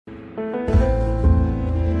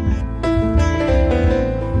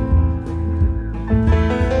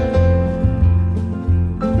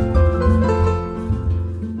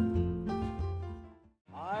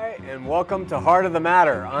welcome to Heart of the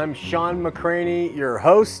Matter. I'm Sean McCraney, your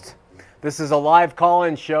host. This is a live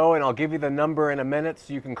call-in show, and I'll give you the number in a minute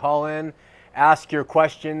so you can call in, ask your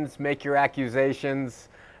questions, make your accusations,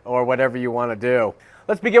 or whatever you want to do.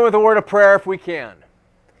 Let's begin with a word of prayer if we can.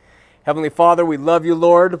 Heavenly Father, we love you,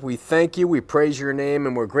 Lord. We thank you, we praise your name,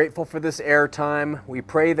 and we're grateful for this airtime. We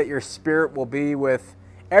pray that your Spirit will be with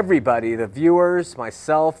everybody, the viewers,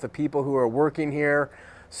 myself, the people who are working here.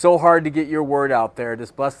 So hard to get your word out there.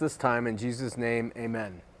 Just bless this time. In Jesus' name,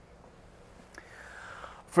 amen.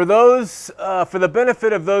 For the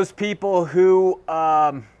benefit of those people who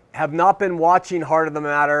have not been watching Heart of the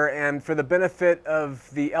Matter, and for the benefit of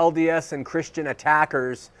the LDS and Christian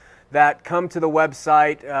attackers that come to the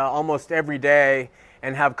website almost every day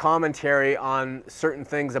and have commentary on certain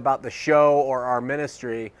things about the show or our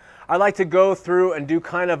ministry, I'd like to go through and do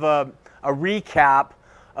kind of a recap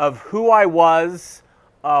of who I was,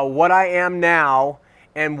 what I am now,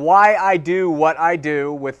 and why I do what I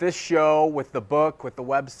do with this show, with the book, with the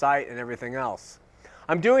website, and everything else.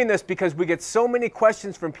 I'm doing this because we get so many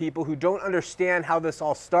questions from people who don't understand how this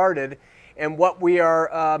all started and what we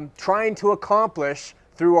are trying to accomplish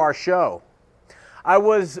through our show. I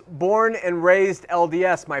was born and raised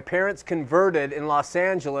LDS. My parents converted in Los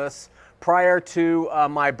Angeles prior to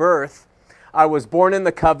my birth. I was born in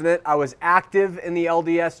the covenant. I was active in the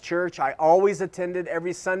LDS church. I always attended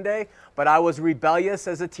every Sunday, but I was rebellious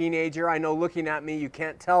as a teenager. I know looking at me you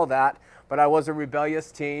can't tell that, but I was a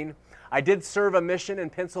rebellious teen. I did serve a mission in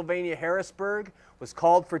Pennsylvania, Harrisburg, was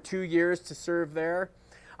called for 2 years to serve there.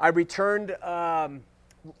 I returned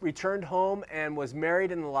home and was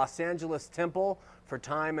married in the Los Angeles temple for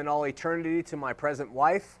time and all eternity to my present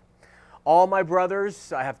wife. All my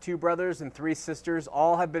brothers, I have 2 brothers and 3 sisters,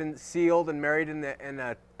 all have been sealed and married in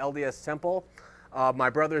the LDS temple.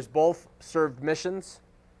 My brothers both served missions.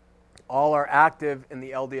 All are active in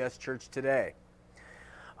the LDS church today.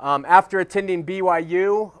 After attending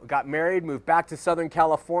BYU, got married, moved back to Southern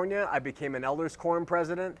California. I became an elders quorum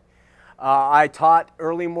president. I taught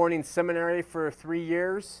early morning seminary for 3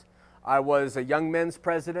 years. I was a young men's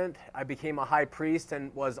president. I became a high priest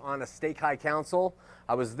and was on a stake high council.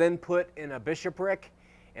 I was then put in a bishopric,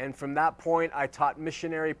 and from that point I taught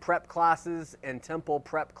missionary prep classes and temple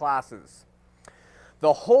prep classes.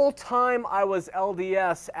 The whole time I was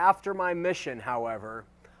LDS after my mission, however,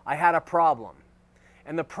 I had a problem.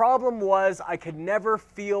 And the problem was I could never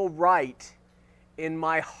feel right in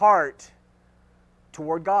my heart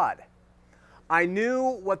toward God. I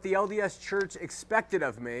knew what the LDS church expected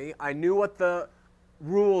of me. I knew what the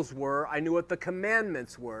rules were. I knew what the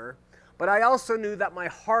commandments were. But I also knew that my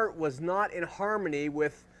heart was not in harmony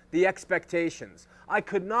with the expectations. I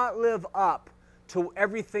could not live up to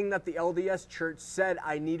everything that the LDS church said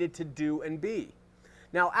I needed to do and be.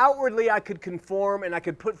 Now, outwardly, I could conform and I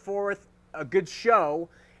could put forth a good show,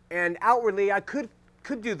 and outwardly, I could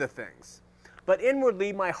do the things. But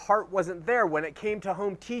inwardly, my heart wasn't there. When it came to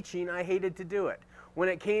home teaching, I hated to do it. When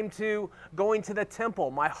it came to going to the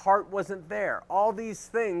temple, my heart wasn't there. All these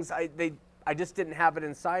things, I just didn't have it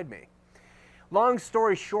inside me. Long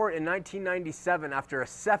story short, in 1997, after a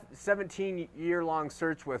 17-year-long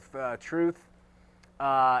search with truth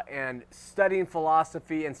and studying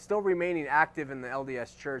philosophy and still remaining active in the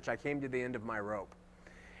LDS church, I came to the end of my rope.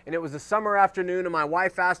 And it was a summer afternoon, and my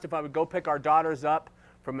wife asked if I would go pick our daughters up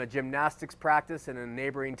from a gymnastics practice in a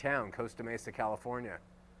neighboring town, Costa Mesa, California.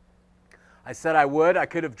 I said I would. I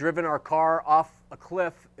could have driven our car off a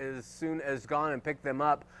cliff as soon as gone and picked them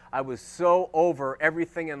up. I was so over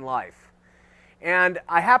everything in life. And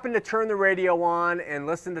I happened to turn the radio on and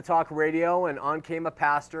listen to talk radio, and on came a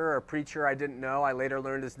pastor or a preacher I didn't know. I later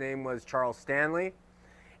learned his name was Charles Stanley,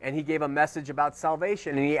 and he gave a message about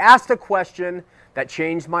salvation. And he asked a question that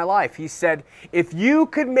changed my life. He said, if you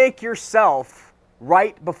could make yourself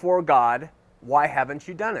right before God, why haven't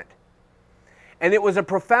you done it? And it was a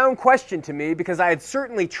profound question to me because I had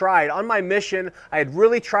certainly tried. On my mission, I had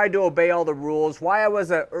really tried to obey all the rules. While I was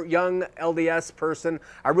a young LDS person,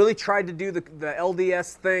 I really tried to do the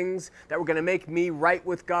LDS things that were going to make me right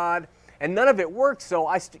with God. And none of it worked, so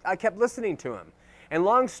I kept listening to him. And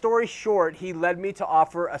long story short, he led me to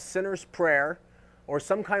offer a sinner's prayer or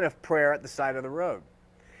some kind of prayer at the side of the road.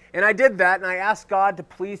 And I did that, and I asked God to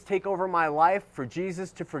please take over my life, for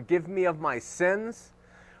Jesus to forgive me of my sins,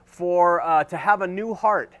 to have a new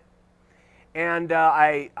heart. And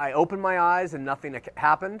I opened my eyes and nothing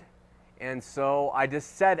happened. And so I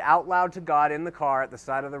just said out loud to God in the car at the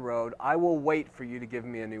side of the road, I will wait for you to give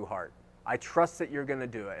me a new heart. I trust that you're going to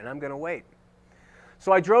do it, and I'm going to wait.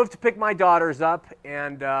 So I drove to pick my daughters up,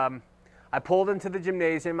 and I pulled into the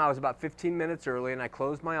gymnasium. I was about 15 minutes early, and I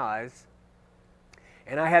closed my eyes.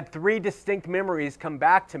 And I had three distinct memories come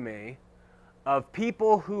back to me of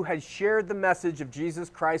people who had shared the message of Jesus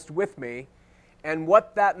Christ with me and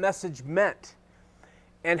what that message meant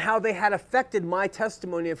and how they had affected my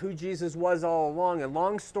testimony of who Jesus was all along. And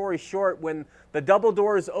long story short, when the double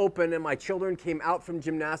doors opened and my children came out from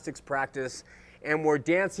gymnastics practice and were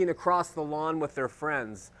dancing across the lawn with their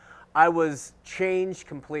friends, I was changed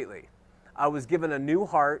completely. I was given a new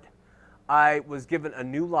heart. I was given a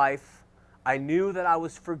new life. I knew that I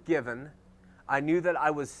was forgiven. I knew that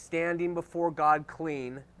I was standing before God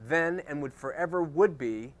clean then and would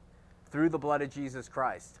be through the blood of Jesus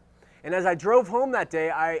Christ. And as I drove home that day,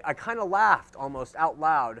 I kind of laughed almost out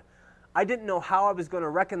loud. I didn't know how I was going to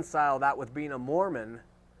reconcile that with being a Mormon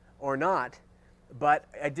or not, but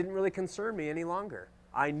it didn't really concern me any longer.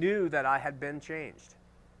 I knew that I had been changed.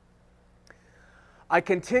 I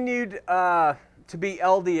continued to be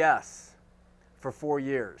LDS for 4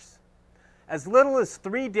 years. As little as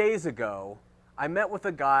 3 days ago, I met with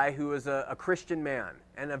a guy who is a Christian man,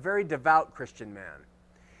 and a very devout Christian man.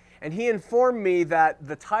 And he informed me that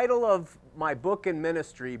the title of my book and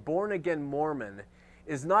ministry, Born Again Mormon,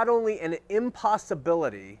 is not only an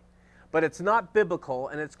impossibility, but it's not biblical,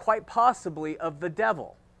 and it's quite possibly of the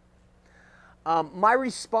devil. My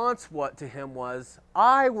response to him was,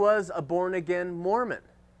 I was a born-again Mormon.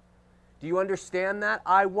 Do you understand that?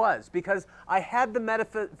 I was, because I had the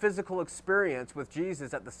metaphysical experience with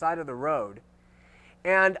Jesus at the side of the road,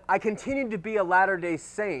 and I continued to be a Latter-day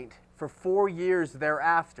Saint for 4 years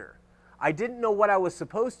thereafter. I didn't know what I was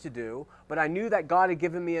supposed to do, but I knew that God had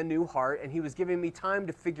given me a new heart, and He was giving me time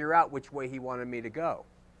to figure out which way He wanted me to go.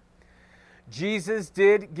 Jesus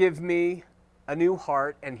did give me a new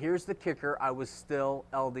heart, and here's the kicker, I was still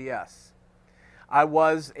LDS. I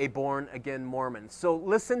was a born-again Mormon. So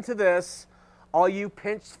listen to this, all you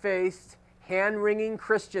pinch-faced, hand-wringing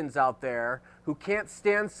Christians out there who can't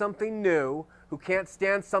stand something new, who can't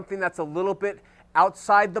stand something that's a little bit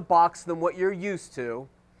outside the box than what you're used to.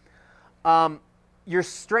 You're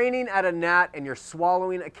straining at a gnat and you're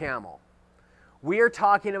swallowing a camel. We are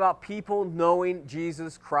talking about people knowing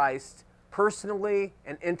Jesus Christ personally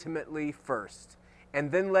and intimately first,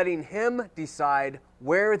 and then letting Him decide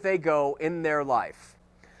where they go in their life.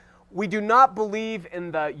 We do not believe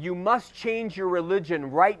in the you must change your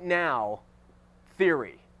religion right now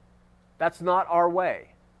theory. That's not our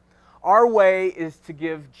way. Our way is to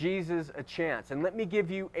give Jesus a chance, and let me give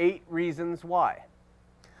you 8 reasons why.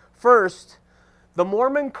 First, the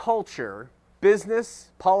Mormon culture,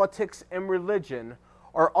 business, politics, and religion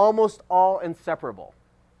are almost all inseparable.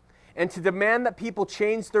 And to demand that people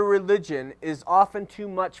change their religion is often too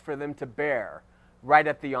much for them to bear right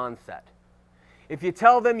at the onset. If you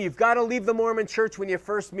tell them you've got to leave the Mormon church when you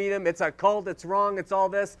first meet them, it's a cult, it's wrong, it's all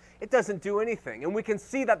this, it doesn't do anything. And we can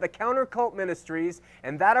see that the counter-cult ministries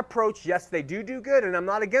and that approach, yes, they do good, and I'm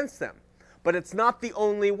not against them. But it's not the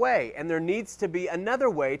only way, and there needs to be another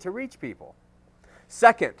way to reach people.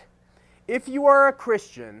 Second, if you are a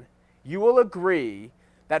Christian, you will agree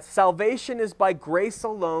that salvation is by grace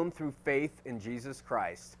alone through faith in Jesus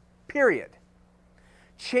Christ. Period.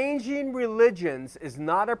 Changing religions is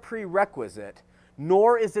not a prerequisite,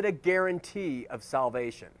 nor is it a guarantee of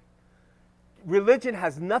salvation. Religion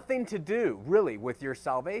has nothing to do, really, with your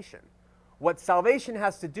salvation. What salvation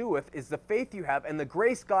has to do with is the faith you have and the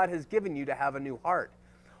grace God has given you to have a new heart.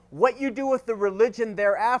 What you do with the religion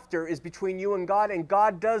thereafter is between you and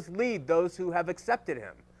God does lead those who have accepted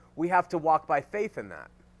Him. We have to walk by faith in that.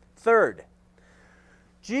 Third,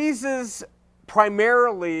 Jesus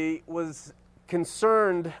primarily was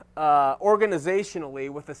concerned organizationally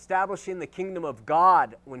with establishing the kingdom of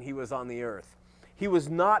God when He was on the earth. He was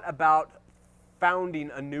not about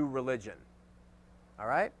founding a new religion. All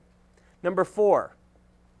right? Number 4,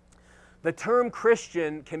 the term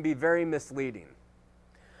Christian can be very misleading.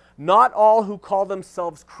 Not all who call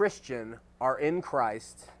themselves Christian are in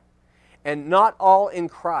Christ, and not all in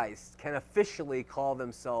Christ can officially call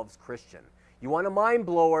themselves Christian. You want a mind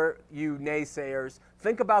blower, you naysayers?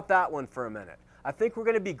 Think about that one for a minute. I think we're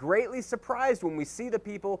going to be greatly surprised when we see the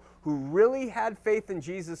people who really had faith in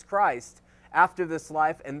Jesus Christ after this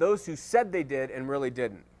life and those who said they did and really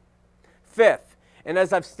didn't. Fifth, and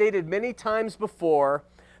as I've stated many times before,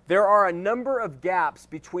 there are a number of gaps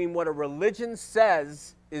between what a religion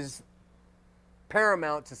says is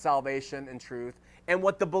paramount to salvation and truth and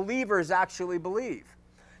what the believers actually believe.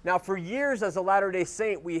 Now, for years as a Latter-day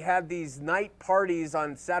Saint, we had these night parties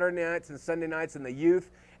on Saturday nights and Sunday nights, and the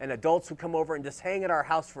youth and adults would come over and just hang at our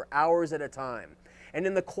house for hours at a time. And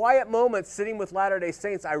in the quiet moments sitting with Latter-day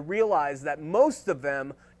Saints, I realized that most of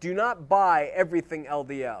them do not buy everything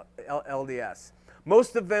LDS.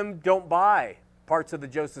 Most of them don't buy parts of the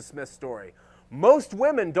Joseph Smith story. Most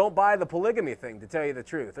women don't buy the polygamy thing, to tell you the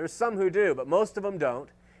truth. There's some who do, but most of them don't.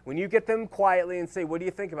 When you get them quietly and say, what do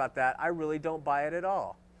you think about that? I really don't buy it at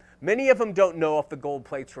all. Many of them don't know if the gold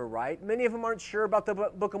plates were right. Many of them aren't sure about the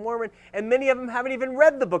Book of Mormon, and many of them haven't even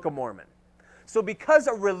read the Book of Mormon. So because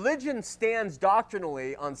a religion stands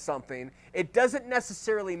doctrinally on something, it doesn't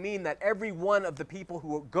necessarily mean that every one of the people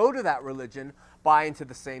who go to that religion buy into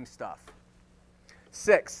the same stuff.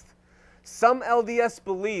 Sixth, some LDS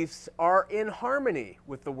beliefs are in harmony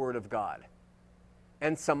with the Word of God,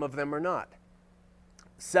 and some of them are not.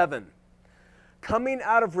 7, coming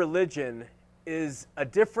out of religion is a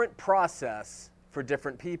different process for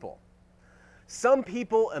different people. Some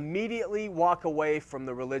people immediately walk away from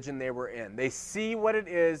the religion they were in. They see what it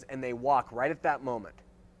is and they walk right at that moment.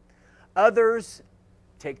 Others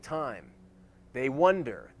take time. They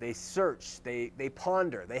wonder, they search, they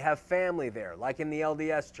ponder. They have family there, like in the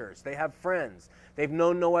LDS church. They have friends. They've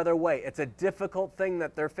known no other way. It's a difficult thing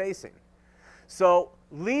that they're facing. So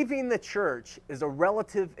leaving the church is a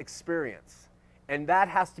relative experience, and that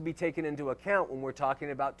has to be taken into account when we're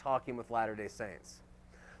talking about talking with Latter-day Saints.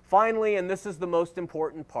 Finally, and this is the most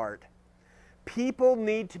important part, people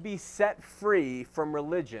need to be set free from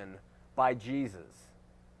religion by Jesus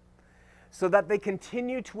so that they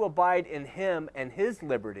continue to abide in Him and His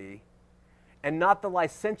liberty and not the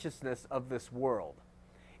licentiousness of this world.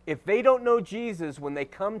 If they don't know Jesus when they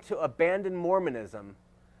come to abandon Mormonism,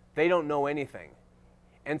 they don't know anything.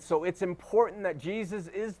 And so it's important that Jesus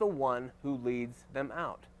is the one who leads them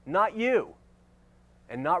out, not you,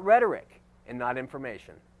 and not rhetoric, and not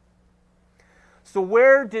information. So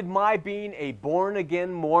where did my being a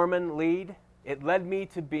born-again Mormon lead? It led me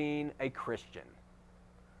to being a Christian.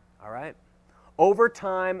 All right? Over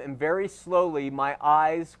time and very slowly, my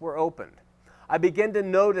eyes were opened. I began to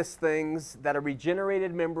notice things that a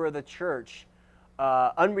regenerated member of the church,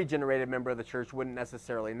 unregenerated member of the church wouldn't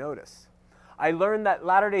necessarily notice. I learned that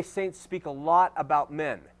Latter-day Saints speak a lot about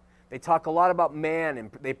men. They talk a lot about man,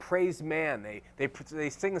 and they praise man. They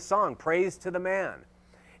sing a song, Praise to the Man.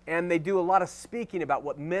 And they do a lot of speaking about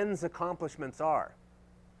what men's accomplishments are.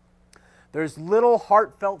 There's little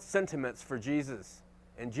heartfelt sentiments for Jesus.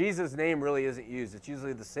 And Jesus' name really isn't used. It's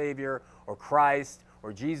usually the Savior or Christ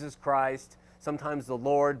or Jesus Christ, sometimes the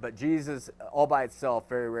Lord, but Jesus all by itself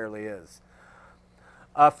very rarely is.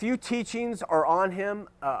 A few teachings are on him,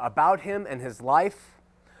 about him and his life.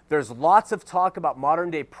 There's lots of talk about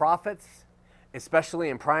modern-day prophets, especially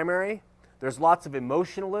in primary. There's lots of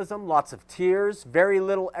emotionalism, lots of tears, very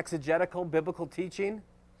little exegetical biblical teaching.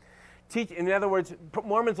 In other words,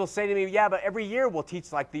 Mormons will say to me, yeah, but every year we'll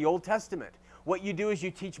teach like the Old Testament. What you do is you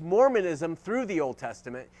teach Mormonism through the Old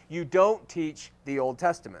Testament. You don't teach the Old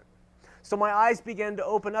Testament. So my eyes began to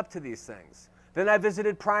open up to these things. Then I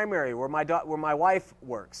visited primary, where my wife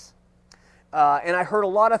works. And I heard a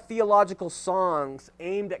lot of theological songs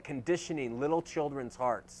aimed at conditioning little children's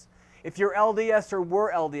hearts. If you're LDS or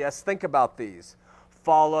were LDS, think about these.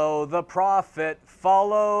 Follow the prophet,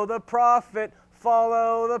 follow the prophet,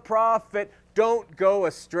 follow the prophet, don't go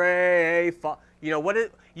astray.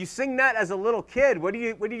 You sing that as a little kid. What do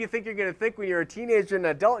you think you're going to think when you're a teenager and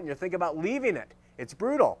an adult and you think about leaving it? It's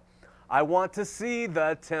brutal. I want to see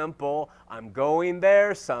the temple. I'm going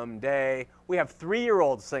there someday. We have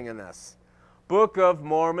 3-year-olds singing this. Book of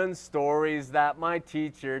Mormon stories that my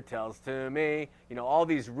teacher tells to me. All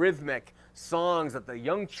these rhythmic songs that the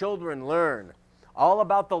young children learn. All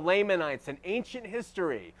about the Lamanites and ancient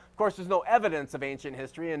history. Of course, there's no evidence of ancient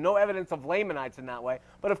history and no evidence of Lamanites in that way.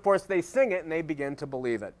 But of course, they sing it and they begin to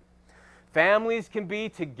believe it. Families can be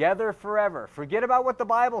together forever. Forget about what the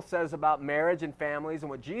Bible says about marriage and families and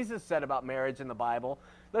what Jesus said about marriage in the Bible.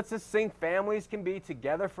 Let's just sing families can be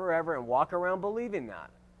together forever and walk around believing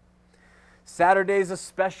that. Saturday's a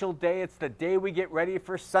special day. It's the day we get ready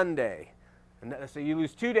for Sunday. And so you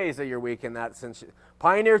lose 2 days of your week in that sense.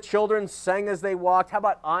 Pioneer children sang as they walked. How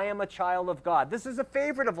about I am a child of God? This is a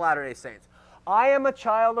favorite of Latter-day Saints. I am a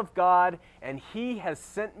child of God, and He has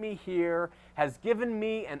sent me here, has given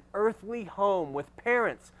me an earthly home with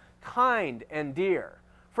parents, kind and dear.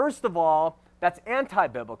 First of all, that's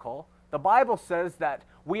anti-biblical. The Bible says that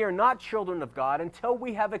we are not children of God until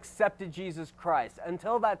we have accepted Jesus Christ.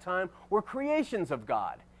 Until that time, we're creations of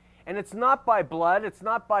God. And it's not by blood, it's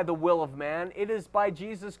not by the will of man, it is by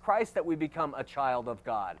Jesus Christ that we become a child of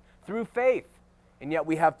God, through faith. And yet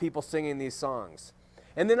we have people singing these songs.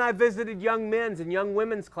 And then I visited young men's and young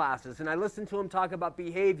women's classes, and I listened to them talk about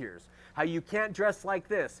behaviors, how you can't dress like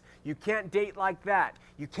this, you can't date like that,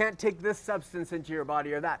 you can't take this substance into your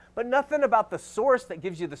body or that. But nothing about the source that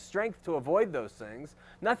gives you the strength to avoid those things.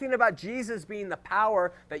 Nothing about Jesus being the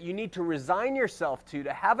power that you need to resign yourself to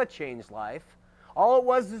have a changed life. All it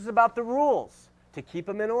was is about the rules, to keep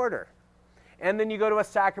them in order. And then you go to a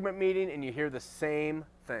sacrament meeting and you hear the same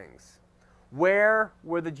things. Where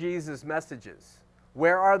were the Jesus messages?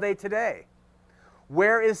 Where are they today?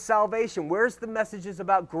 Where is salvation? Where's the messages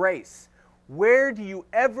about grace? Where do you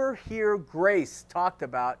ever hear grace talked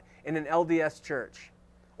about in an LDS church?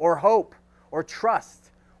 Or hope? Or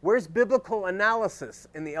trust? Where's biblical analysis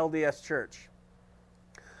in the LDS church?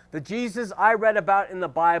 The Jesus I read about in the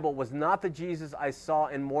Bible was not the Jesus I saw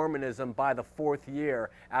in Mormonism by the 4th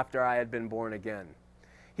year after I had been born again.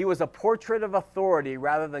 He was a portrait of authority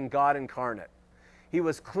rather than God incarnate. He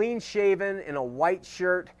was clean-shaven in a white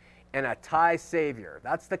shirt and a tie savior.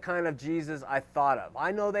 That's the kind of Jesus I thought of.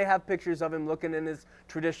 I know they have pictures of him looking in his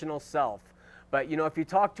traditional self. But, you know, if you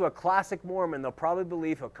talk to a classic Mormon, they'll probably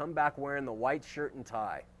believe he'll come back wearing the white shirt and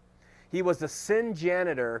tie. He was a sin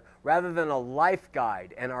janitor rather than a life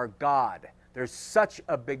guide and our God. There's such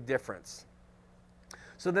a big difference.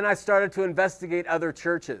 So then I started to investigate other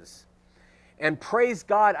churches. And praise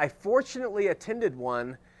God, I fortunately attended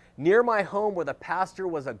one near my home where the pastor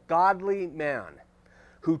was a godly man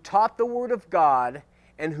who taught the Word of God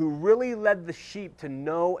and who really led the sheep to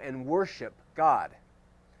know and worship God.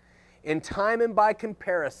 In time and by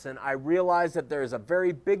comparison, I realized that there is a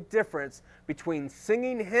very big difference between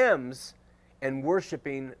singing hymns and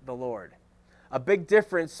worshiping the Lord. A big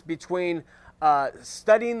difference between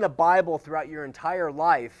studying the Bible throughout your entire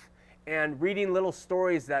life and reading little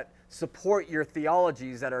stories that support your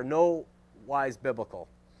theologies that are no wise biblical.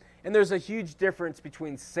 And there's a huge difference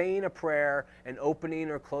between saying a prayer, an opening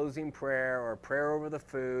or closing prayer, or a prayer over the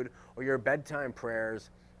food, or your bedtime prayers,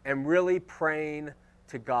 and really praying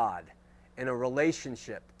to God in a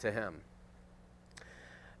relationship to Him.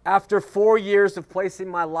 After 4 years of placing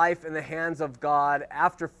my life in the hands of God,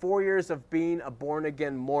 after 4 years of being a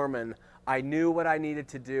born-again Mormon, I knew what I needed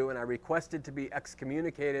to do, and I requested to be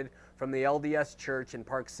excommunicated from the LDS Church in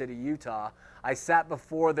Park City, Utah. I sat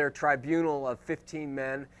before their tribunal of 15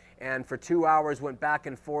 men, and for 2 hours went back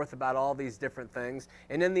and forth about all these different things.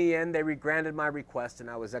 And in the end, they granted my request, and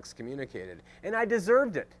I was excommunicated. And I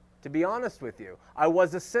deserved it, to be honest with you. I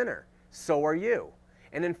was a sinner. So are you.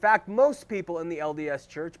 And in fact, most people in the LDS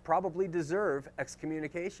Church probably deserve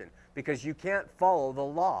excommunication because you can't follow the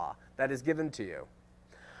law that is given to you.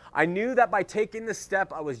 I knew that by taking this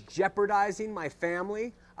step, I was jeopardizing my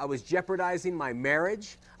family, I was jeopardizing my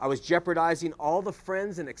marriage, I was jeopardizing all the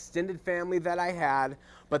friends and extended family that I had,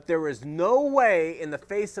 but there was no way in the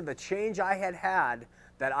face of the change I had had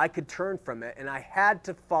that I could turn from it, and I had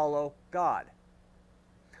to follow God.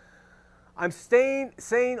 I'm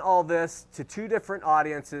saying all this to two different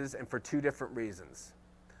audiences and for two different reasons.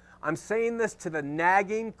 I'm saying this to the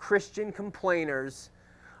nagging Christian complainers.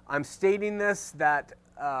 I'm stating this that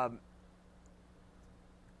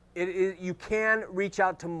you can reach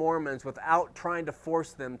out to Mormons without trying to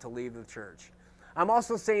force them to leave the church. I'm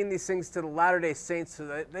also saying these things to the Latter-day Saints so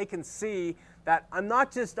that they can see that I'm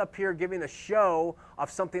not just up here giving a show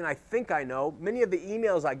of something I think I know. Many of the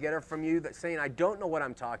emails I get are from you that saying I don't know what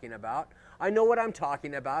I'm talking about. I know what I'm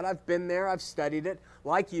talking about. I've been there. I've studied it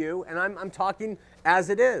like you, and I'm talking as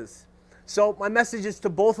it is. So my message is to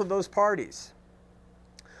both of those parties.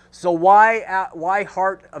 So why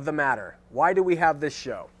Heart of the Matter? Why do we have this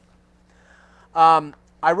show?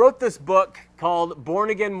 I wrote this book called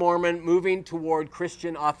Born Again Mormon, Moving Toward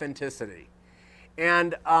Christian Authenticity.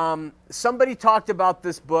 And somebody talked about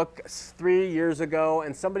this book 3 years ago,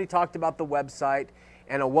 and somebody talked about the website,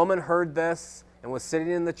 and a woman heard this and was sitting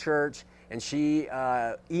in the church, and she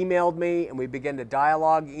emailed me, and we began to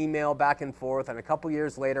dialogue, email back and forth, and a couple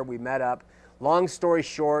years later we met up. Long story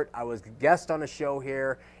short, I was a guest on a show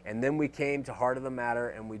here, and then we came to Heart of the Matter,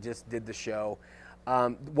 and we just did the show.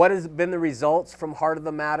 What has been the results from Heart of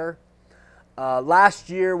the Matter? Last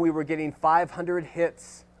year, we were getting 500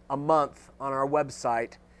 hits a month on our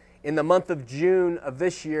website. In the month of June of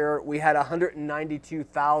this year, we had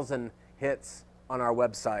 192,000 hits on our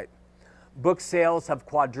website. Book sales have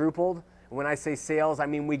quadrupled. When I say sales, I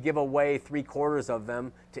mean we give away 3/4 of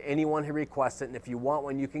them to anyone who requests it, and if you want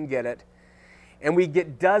one, you can get it. And we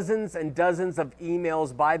get dozens and dozens of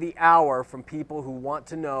emails by the hour from people who want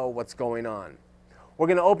to know what's going on. We're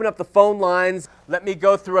going to open up the phone lines. Let me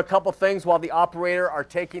go through a couple things while the operator are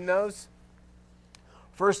taking those.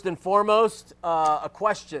 First and foremost, a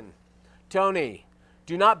question. Tony,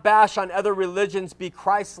 Do not bash on other religions. Be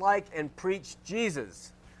Christ-like and preach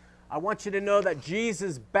Jesus. I want you to know that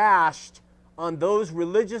Jesus bashed on those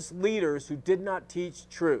religious leaders who did not teach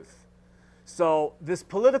truth. So this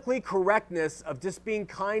politically correctness of just being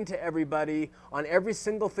kind to everybody on every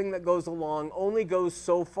single thing that goes along only goes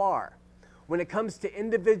so far. When it comes to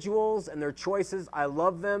individuals and their choices, I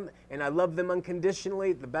love them, and I love them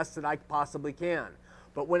unconditionally, the best that I possibly can.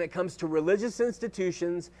 But when it comes to religious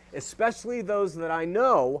institutions, especially those that I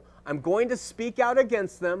know, I'm going to speak out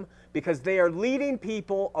against them because they are leading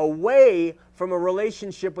people away from a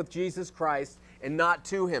relationship with Jesus Christ and not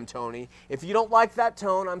to Him, Tony. If you don't like that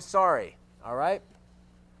tone, I'm sorry. All right?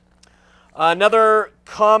 Another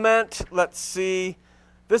comment, let's see.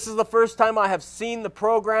 This is the first time I have seen the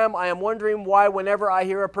program. I am wondering why whenever I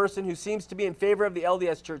hear a person who seems to be in favor of the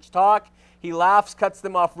LDS Church talk, he laughs, cuts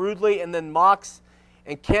them off rudely, and then mocks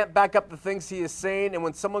and can't back up the things he is saying. And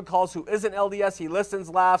when someone calls who isn't LDS, he listens,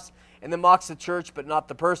 laughs, and then mocks the church, but not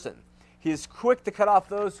the person. He is quick to cut off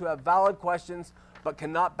those who have valid questions, but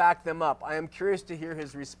cannot back them up. I am curious to hear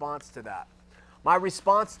his response to that. My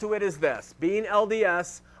response to it is this. Being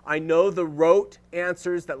LDS, I know the rote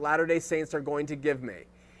answers that Latter-day Saints are going to give me.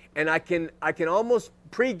 And I can almost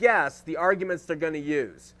pre-guess the arguments they're going to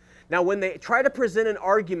use. Now, when they try to present an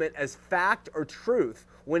argument as fact or truth,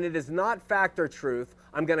 when it is not fact or truth,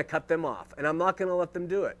 I'm going to cut them off, and I'm not going to let them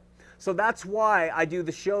do it. So that's why I do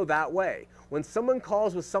the show that way. When someone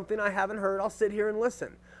calls with something I haven't heard, I'll sit here and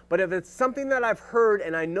listen. But if it's something that I've heard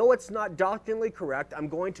and I know it's not doctrinally correct, I'm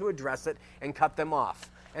going to address it and cut them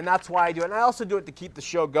off. And that's why I do it. And I also do it to keep the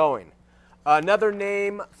show going. Another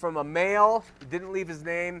name from a male, he didn't leave his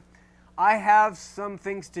name. I have some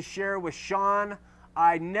things to share with Sean.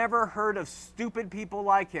 I never heard of stupid people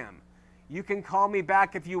like him. You can call me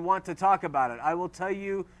back if you want to talk about it. I will tell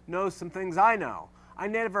you some things I know. I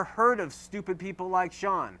never heard of stupid people like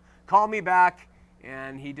Sean. Call me back,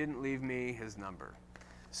 and he didn't leave me his number.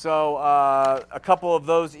 So a couple of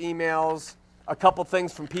those emails, a couple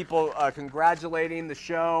things from people congratulating the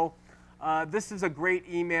show. This is a great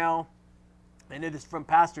email, and it is from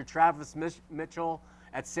Pastor Travis Mitchell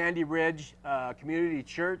at Sandy Ridge Community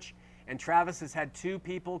Church. And Travis has had 2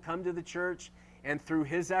 people come to the church, and through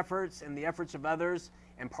his efforts and the efforts of others,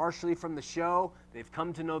 and partially from the show, they've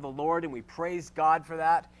come to know the Lord, and we praise God for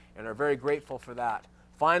that and are very grateful for that.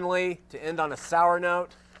 Finally, to end on a sour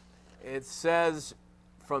note, it says,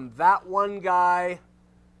 from that one guy,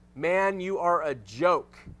 man, you are a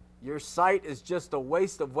joke. Your site is just a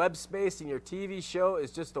waste of web space, and your TV show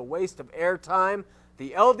is just a waste of airtime.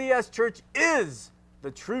 The LDS Church is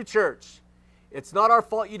the true church. It's not our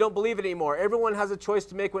fault you don't believe it anymore. Everyone has a choice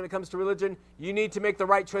to make when it comes to religion. You need to make the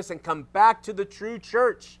right choice and come back to the true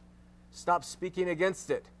church. Stop speaking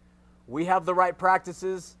against it. We have the right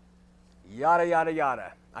practices, yada, yada,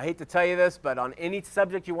 yada. I hate to tell you this, but on any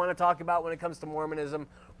subject you want to talk about when it comes to Mormonism,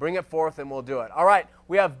 bring it forth and we'll do it. All right,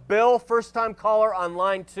 we have Bill, first-time caller on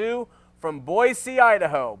line 2 from Boise,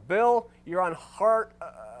 Idaho. Bill, you're on Heart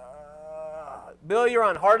of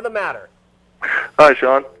the Matter. Hi,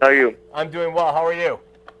 Sean. How are you? I'm doing well. How are you?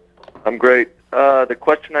 I'm great. The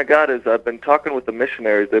question I got is I've been talking with the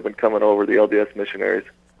missionaries. They've been coming over, the LDS missionaries.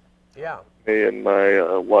 Yeah. Me and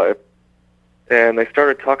my wife. And they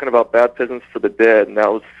started talking about baptisms for the dead, and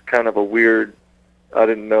that was kind of a weird, I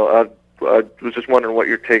didn't know. I was just wondering what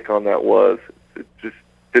your take on that was. It just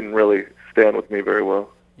didn't really stand with me very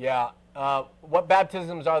well. Yeah. What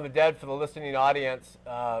baptisms are the dead for the listening audience?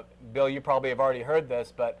 Bill, you probably have already heard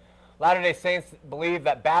this, but Latter-day Saints believe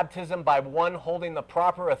that baptism by one holding the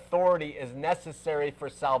proper authority is necessary for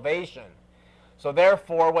salvation. So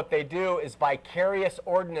therefore, what they do is vicarious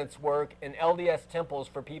ordinance work in LDS temples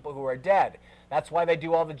for people who are dead. That's why they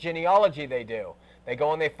do all the genealogy they do. They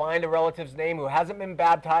go and they find a relative's name who hasn't been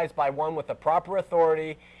baptized by one with the proper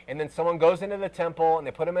authority, and then someone goes into the temple and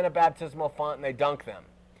they put them in a baptismal font and they dunk them.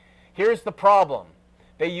 Here's the problem.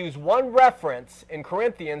 They use one reference in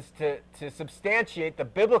Corinthians to substantiate the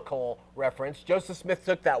biblical reference. Joseph Smith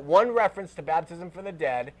took that one reference to baptism for the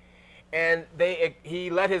dead, and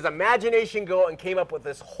he let his imagination go and came up with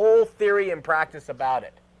this whole theory and practice about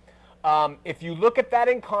it. If you look at that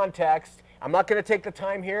in context, I'm not going to take the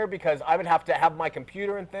time here because I would have to have my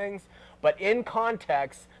computer and things, but in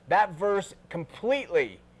context, that verse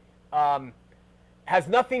completely has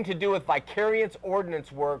nothing to do with vicarious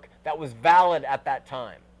ordinance work that was valid at that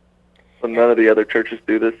time. So none of the other churches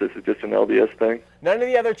do this? This is just an LDS thing? None of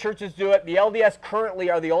the other churches do it. The LDS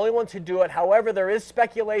currently are the only ones who do it. However, there is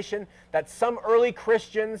speculation that some early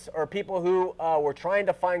Christians or people who were trying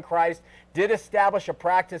to find Christ did establish a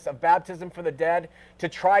practice of baptism for the dead to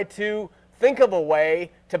try to think of a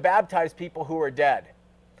way to baptize people who are dead.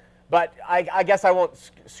 But I guess I won't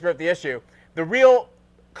skirt the issue. The real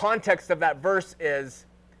context of that verse is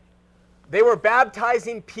they were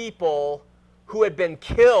baptizing people who had been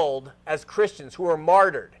killed as Christians, who were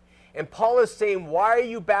martyred. And Paul is saying, why are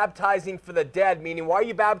you baptizing for the dead? Meaning, why are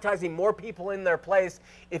you baptizing more people in their place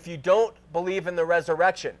if you don't believe in the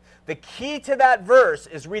resurrection? The key to that verse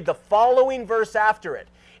is read the following verse after it.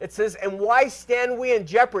 It says, and why stand we in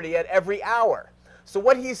jeopardy at every hour? So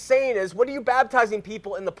what he's saying is, what are you baptizing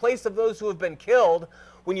people in the place of those who have been killed?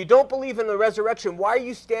 When you don't believe in the resurrection, why are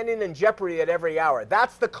you standing in jeopardy at every hour?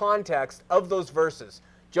 That's the context of those verses.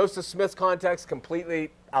 Joseph Smith's context,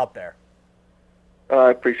 completely out there.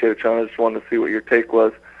 I appreciate it, John. I just wanted to see what your take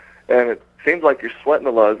was. And it seems like you're sweating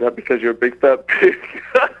a lot. Is that because you're a big fat pig?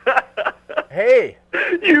 Hey!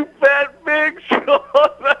 You fat pig, Sean!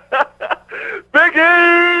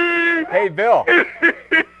 Biggie! Hey, Bill.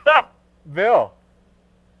 Bill.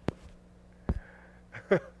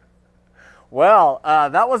 Well,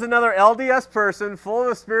 that was another LDS person full of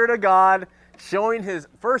the Spirit of God, showing his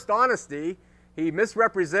first honesty. He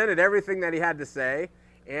misrepresented everything that he had to say.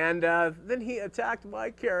 And then he attacked my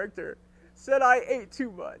character, said I ate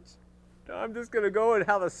too much. Now I'm just going to go and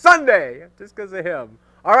have a Sunday just because of him.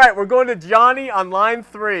 All right, we're going to Johnny on line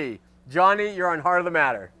 3. Johnny, you're on Heart of the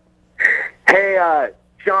Matter. Hey,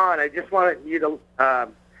 John, I just wanted you to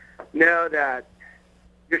know that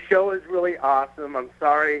your show is really awesome. I'm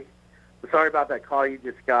sorry about that call you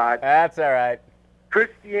just got. That's all right.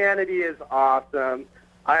 Christianity is awesome.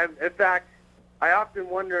 In fact, I often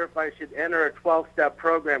wonder if I should enter a 12-step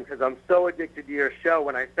program because I'm so addicted to your show.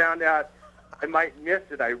 When I found out I might miss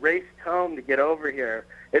it, I raced home to get over here.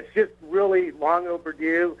 It's just really long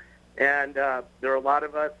overdue, and there are a lot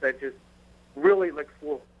of us that just really look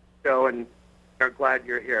forward to the show and are glad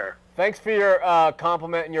you're here. Thanks for your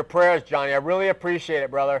compliment and your prayers, Johnny. I really appreciate it,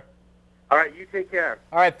 brother. All right, you take care.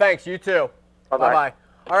 All right, thanks. You too. Bye-bye. Bye-bye.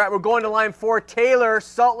 All right, we're going to line 4. Taylor,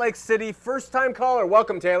 Salt Lake City, first-time caller.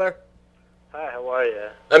 Welcome, Taylor. Hi, how are you?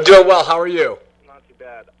 I'm doing well. How are you? Not too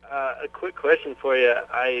bad. A quick question for you.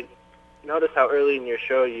 I noticed how early in your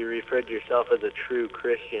show you referred to yourself as a true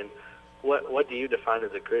Christian. What do you define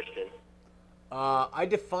as a Christian? I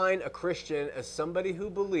define a Christian as somebody who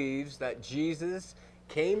believes that Jesus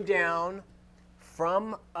came down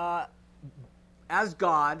from as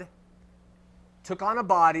God, took on a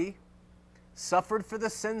body, suffered for the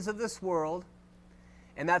sins of this world,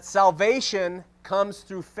 and that salvation comes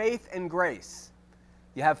through faith and grace.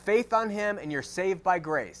 You have faith on him and you're saved by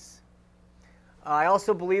grace. I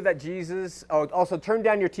also believe that Jesus, also turn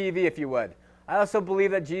down your TV if you would. I also believe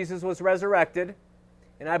that Jesus was resurrected,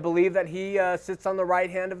 and I believe that he sits on the right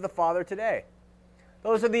hand of the Father today.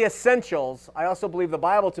 Those are the essentials. I also believe the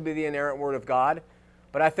Bible to be the inerrant Word of God,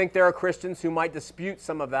 but I think there are Christians who might dispute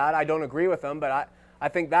some of that. I don't agree with them, but I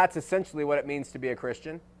think that's essentially what it means to be a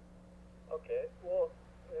Christian. Okay, well,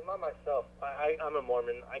 myself, I'm a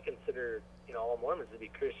Mormon. I consider all Mormons to be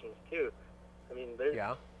Christians too. I mean,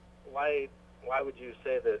 yeah. Why would you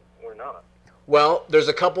say that we're not? Well, there's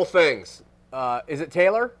a couple things. Is it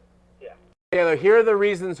Taylor? Yeah. Taylor, here are the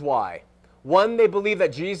reasons why. One, they believe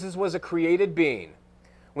that Jesus was a created being.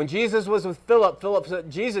 When Jesus was with Philip, Philip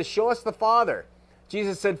said, Jesus, show us the Father.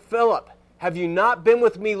 Jesus said, Philip, have you not been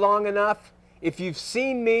with me long enough? If you've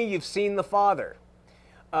seen me, you've seen the Father.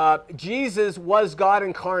 Jesus was God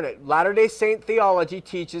incarnate. Latter-day Saint theology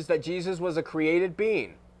teaches that Jesus was a created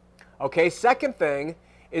being. Okay, second thing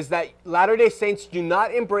is that Latter-day Saints do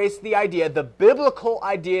not embrace the idea, the biblical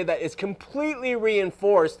idea that is completely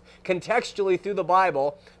reinforced contextually through the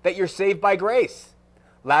Bible, that you're saved by grace.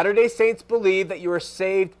 Latter-day Saints believe that you are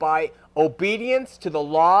saved by obedience to the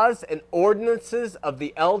laws and ordinances of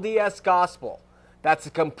the LDS gospel. That's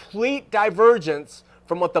a complete divergence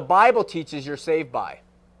from what the Bible teaches you're saved by.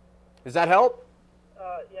 Does that help?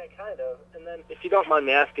 Yeah, kind of. And then, if you don't mind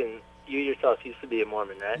me asking, you yourself used to be a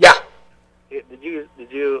Mormon, right? Yeah. Did you,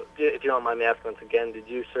 if you don't mind me asking once again, did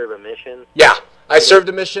you serve a mission? Yeah. I served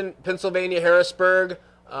a mission, Pennsylvania, Harrisburg.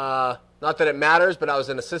 Not that it matters, but I was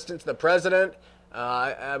an assistant to the president.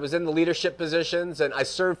 I was in the leadership positions, and I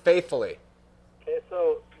served faithfully. Okay,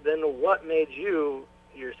 so then what made you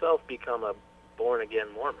yourself become a born-again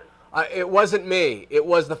Mormon? It wasn't me. It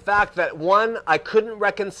was the fact that, one, I couldn't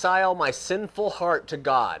reconcile my sinful heart to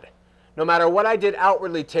God. No matter what I did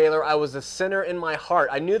outwardly, Taylor, I was a sinner in my heart.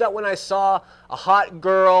 I knew that when I saw a hot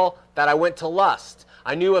girl that I went to lust.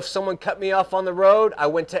 I knew if someone cut me off on the road, I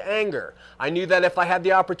went to anger. I knew that if I had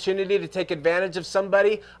the opportunity to take advantage of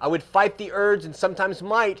somebody, I would fight the urge and sometimes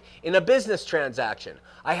might in a business transaction.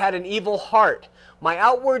 I had an evil heart. My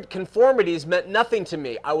outward conformities meant nothing to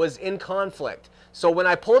me. I was in conflict. So when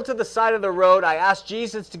I pulled to the side of the road, I asked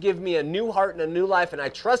Jesus to give me a new heart and a new life, and I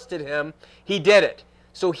trusted him. He did it.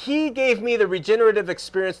 So he gave me the regenerative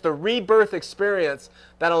experience, the rebirth experience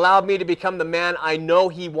that allowed me to become the man I know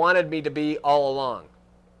he wanted me to be all along.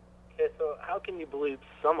 Okay, so how can you believe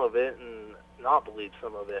some of it and not believe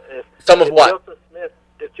some of it? Some of what?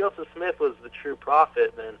 If Joseph Smith was the true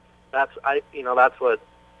prophet, then that's what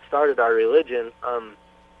started our religion.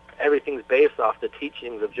 Everything's based off the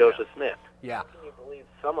teachings of Joseph Smith. Yeah. How can you believe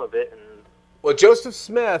some of it? Well, Joseph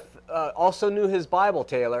Smith also knew his Bible,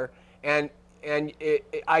 Taylor, and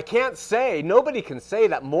I can't say, nobody can say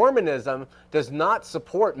that Mormonism does not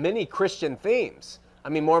support many Christian themes. I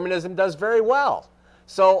mean, Mormonism does very well.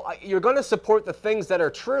 So you're going to support the things that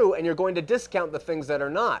are true, and you're going to discount the things that are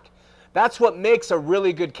not. That's what makes a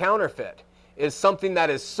really good counterfeit, is something that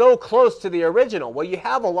is so close to the original. Well, you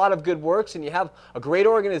have a lot of good works, and you have a great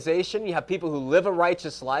organization, you have people who live a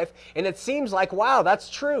righteous life, and it seems like, wow, that's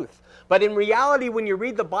truth. But in reality, when you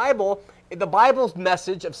read the Bible's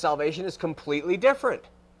message of salvation is completely different,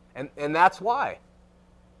 and that's why.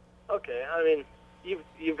 Okay, I mean,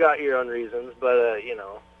 you've got your own reasons, but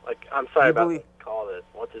like, I'm sorry about the call that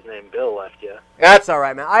what's his name, Bill, left you. That's all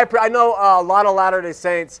right, man. I know a lot of Latter-day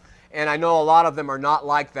Saints, and I know a lot of them are not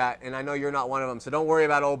like that, and I know you're not one of them, so don't worry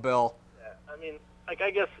about old Bill. Yeah, I mean, like,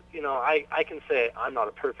 I guess, I can say I'm not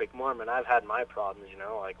a perfect Mormon. I've had my problems,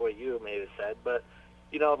 like what you may have said, but,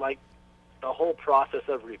 like, the whole process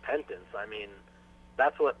of repentance, I mean,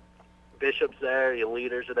 that's what bishops there, your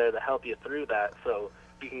leaders are there to help you through that, so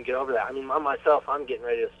you can get over that. I mean, myself, I'm getting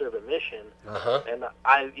ready to serve a mission, and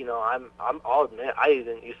I'll admit, I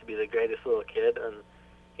didn't used to be the greatest little kid, and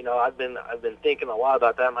I've been thinking a lot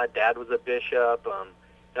about that. My dad was a bishop.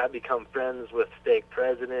 I've become friends with stake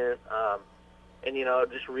president, and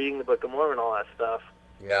just reading the Book of Mormon, all that stuff.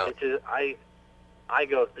 Yeah. It's just, I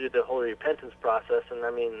go through the whole repentance process, and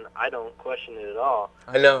I mean, I don't question it at all.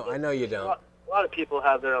 I know you don't. A lot of people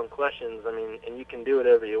have their own questions. I mean, and you can do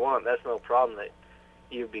whatever you want. That's no problem. That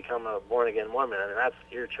you become a born again Mormon. I mean, that's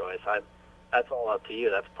your choice. That's all up to you.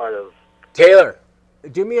 That's part of. Taylor,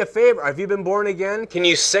 do me a favor. Have you been born again? Can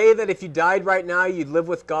you say that if you died right now, you'd live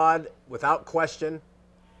with God without question?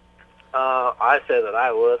 I say that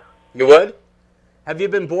I would. You would? Have you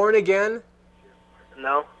been born again?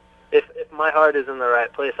 No. If my heart is in the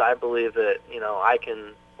right place, I believe that, I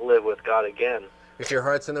can live with God again. If your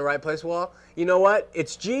heart's in the right place, well, you know what?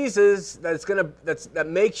 It's Jesus that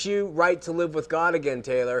makes you right to live with God again,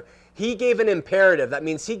 Taylor. He gave an imperative. That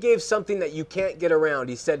means he gave something that you can't get around.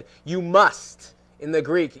 He said, you must, in the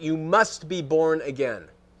Greek, you must be born again.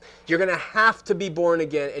 You're going to have to be born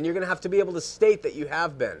again, and you're going to have to be able to state that you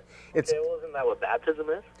have been. Okay, well, isn't that what baptism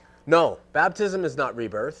is? No, baptism is not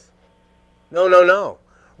rebirth. No.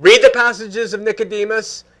 Read the passages of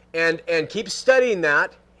Nicodemus and keep studying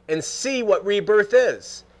that and see what rebirth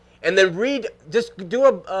is. And then just do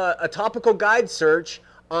a topical guide search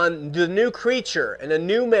on the new creature and a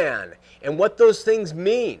new man and what those things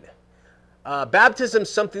mean. Baptism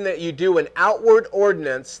is something that you do, an outward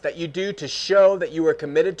ordinance that you do to show that you are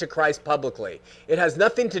committed to Christ publicly. It has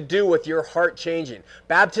nothing to do with your heart changing.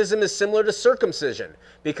 Baptism is similar to circumcision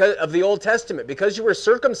because of the Old Testament. Because you were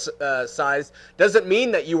circumcised doesn't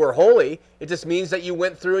mean that you were holy. It just means that you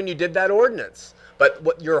went through and you did that ordinance. But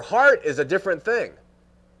what your heart is a different thing.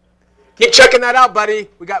 Keep checking that out, buddy.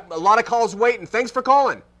 We got a lot of calls waiting. Thanks for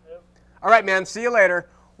calling. Yep. All right, man. See you later.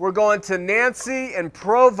 We're going to Nancy in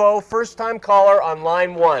Provo, first-time caller on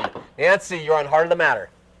line 1. Nancy, you're on Heart of the Matter.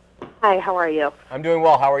 Hi, how are you? I'm doing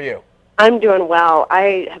well. How are you? I'm doing well.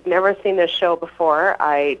 I have never seen this show before.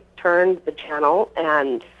 I turned the channel,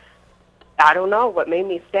 and I don't know what made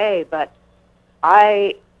me stay, but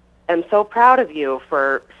I am so proud of you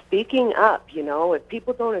for speaking up. If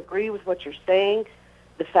people don't agree with what you're saying,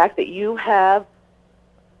 the fact that you have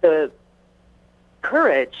the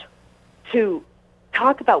courage to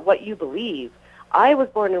talk about what you believe. I was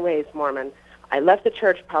born and raised Mormon. I left the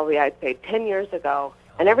church probably, I'd say, 10 years ago,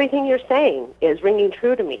 and everything you're saying is ringing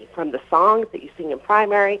true to me, from the songs that you sing in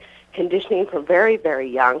primary, conditioning from very, very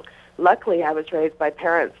young. Luckily, I was raised by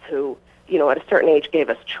parents who, at a certain age gave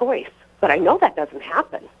us choice, but I know that doesn't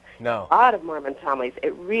happen. No. A lot of Mormon families,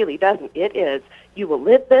 it really doesn't. It is, you will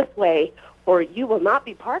live this way or you will not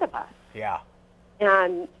be part of us. Yeah.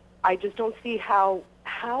 And I just don't see how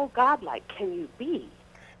godlike can you be?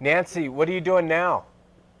 Nancy, what are you doing now?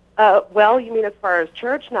 Well, you mean as far as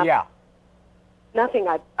church? Nothing. Yeah. Nothing.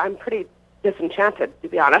 I'm pretty disenchanted, to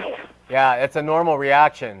be honest. Yeah, it's a normal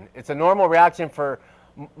reaction. It's a normal reaction for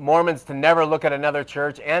Mormons to never look at another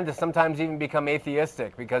church and to sometimes even become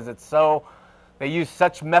atheistic because it's so They use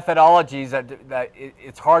such methodologies that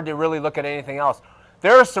it's hard to really look at anything else.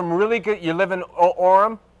 There are some really good. You live in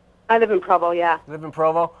Orem? I live in Provo, yeah. You live in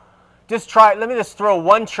Provo? Just try. Let me just throw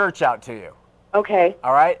one church out to you. Okay.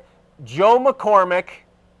 All right? Joe McCormick,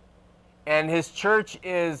 and his church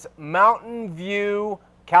is Mountain View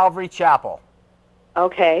Calvary Chapel.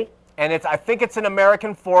 Okay. And I think it's an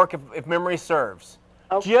American Fork, if memory serves.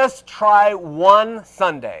 Okay. Just try one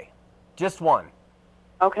Sunday. Just one.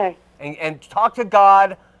 Okay. And talk to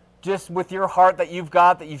God just with your heart that you've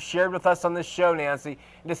got, that you've shared with us on this show, Nancy,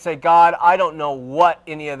 and just say, God, I don't know what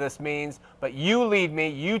any of this means, but you lead me,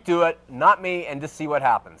 you do it, not me, and just see what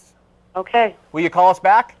happens. Okay. Will you call us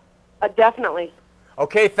back? Definitely.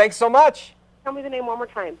 Okay, thanks so much. Tell me the name one more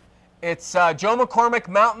time. It's Joe McCormick,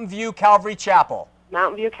 Mountain View Calvary Chapel.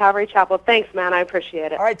 Mountain View Calvary Chapel. Thanks, man. I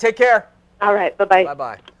appreciate it. All right, take care. All right. Bye-bye.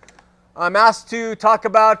 Bye-bye. I'm asked to talk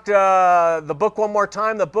about the book one more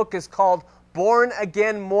time. The book is called Born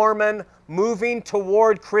Again Mormon, Moving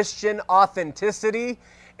Toward Christian Authenticity.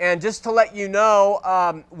 And just to let you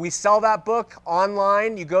know, we sell that book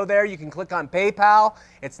online. You go there, you can click on PayPal.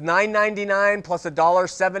 It's $9.99 plus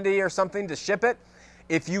 $1.70 or something to ship it.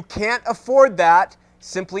 If you can't afford that,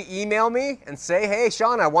 simply email me and say, hey,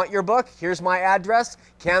 Sean, I want your book. Here's my address.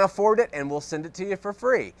 Can't afford it, and we'll send it to you for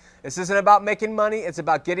free. This isn't about making money. It's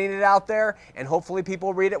about getting it out there, and hopefully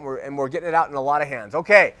people read it, and we're getting it out in a lot of hands.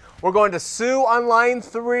 Okay, we're going to Sue on line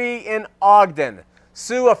 3 in Ogden.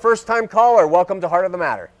 Sue, a first-time caller. Welcome to Heart of the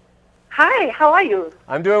Matter. Hi, how are you?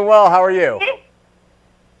 I'm doing well. How are you?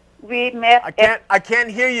 We met. I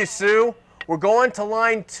can't hear you, Sue. We're going to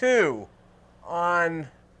line 2 on...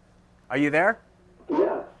 Are you there?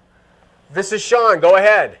 Yeah. This is Sean. Go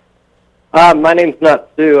ahead. My name's not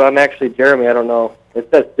Sue. I'm actually Jeremy. I don't know. It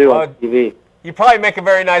says Sue on TV. You probably make a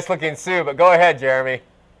very nice-looking Sue, but go ahead, Jeremy.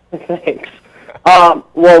 Thanks. Well,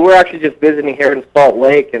 we're actually just visiting here in Salt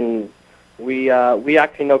Lake, and we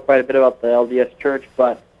actually know quite a bit about the LDS Church,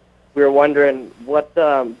 but we were wondering what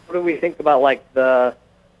do we think about, like, I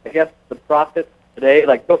guess the prophets today?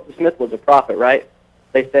 Like, Joseph Smith was a prophet, right?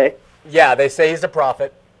 They say? Yeah, they say he's a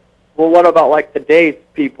prophet. Well, what about, like, today's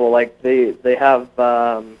people? Like, they have...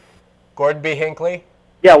 Gordon B. Hinckley?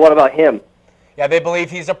 Yeah, what about him? Yeah, they believe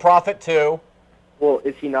he's a prophet, too. Well,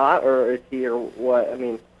 is he not, or is he, or what? I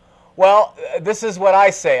mean... Well, this is what I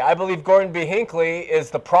say. I believe Gordon B. Hinckley is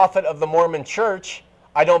the prophet of the Mormon Church.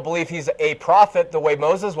 I don't believe he's a prophet the way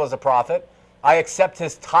Moses was a prophet. I accept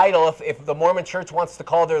his title. If the Mormon Church wants to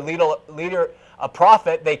call their leader a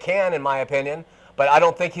prophet, they can, in my opinion. But I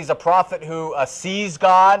don't think he's a prophet who sees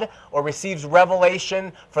God or receives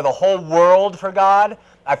revelation for the whole world for God.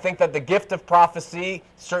 I think that the gift of prophecy,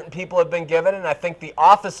 certain people have been given, and I think the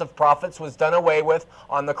office of prophets was done away with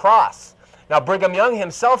on the cross. Now, Brigham Young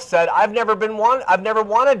himself said, I've never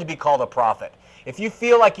wanted to be called a prophet. If you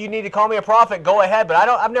feel like you need to call me a prophet, go ahead, but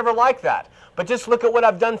I've never liked that. But just look at what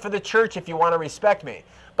I've done for the church if you want to respect me.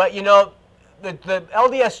 But, you know, the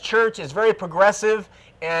LDS Church is very progressive,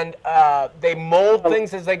 and they mold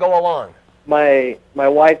things as they go along. My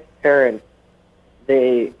wife's parents,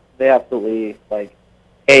 they absolutely, like,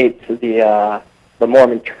 hate the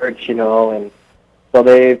Mormon Church, you know, and so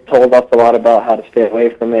they've told us a lot about how to stay away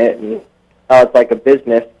from it and how it's like a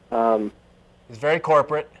business. It's very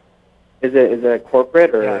corporate. Is it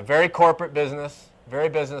corporate or? Yeah, very corporate business, very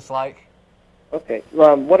business-like. Okay.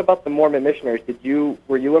 What about the Mormon missionaries?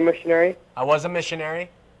 Were you a missionary? I was a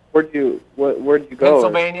missionary. Where'd you go?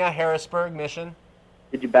 Pennsylvania, Harrisburg mission.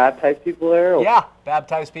 Did you baptize people there? Or? Yeah,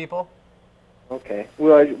 baptize people. Okay.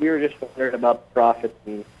 Well, we were just wondering about the prophets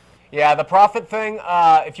and. Yeah, the prophet thing,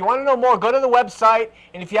 if you want to know more, go to the website,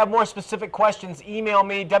 and if you have more specific questions, email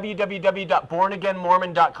me,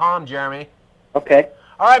 www.bornagainmormon.com, Jeremy. Okay.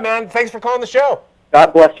 All right, man. Thanks for calling the show.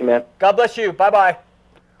 God bless you, man. God bless you. Bye-bye.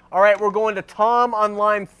 All right, we're going to Tom on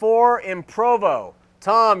line 4 in Provo.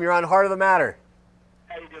 Tom, you're on Heart of the Matter.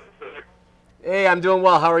 How you doing, sir? Hey, I'm doing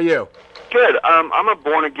well. How are you? Good. I'm a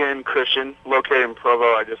born-again Christian located in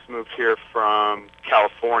Provo. I just moved here from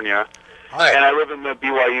California. Hi. And I live in the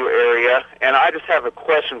BYU area, and I just have a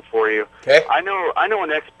question for you. Okay. I know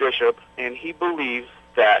an ex-bishop, and he believes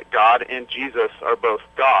that God and Jesus are both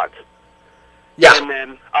gods. Yeah. And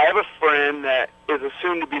then I have a friend that is a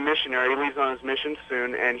soon-to-be missionary. He leaves on his mission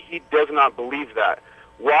soon, and he does not believe that.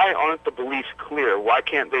 Why aren't the beliefs clear? Why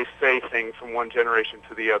can't they say things from one generation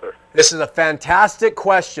to the other? This is a fantastic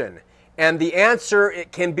question, and the answer,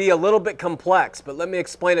 it can be a little bit complex, but let me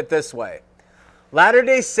explain it this way.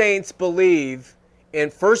 Latter-day Saints believe in,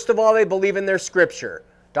 first of all, they believe in their scripture,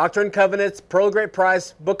 Doctrine and Covenants, Pearl of Great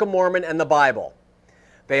Price, Book of Mormon, and the Bible.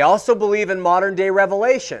 They also believe in modern-day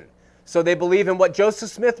revelation. So they believe in what Joseph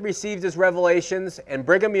Smith received as revelations, and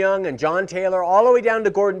Brigham Young and John Taylor, all the way down to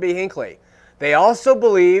Gordon B. Hinckley. They also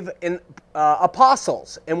believe in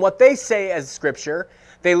apostles and what they say as Scripture.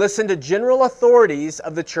 They listen to general authorities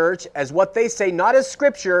of the church as what they say, not as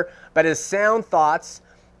Scripture, but as sound thoughts.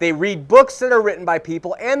 They read books that are written by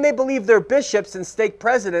people, and they believe their bishops and stake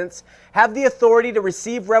presidents have the authority to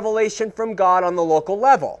receive revelation from God on the local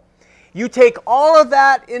level. You take all of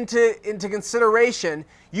that into consideration,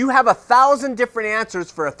 you have 1,000 different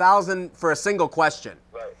answers for a single question.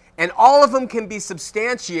 Right. And all of them can be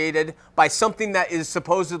substantiated by something that is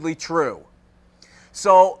supposedly true.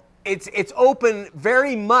 So it's open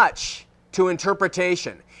very much to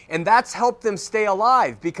interpretation. And that's helped them stay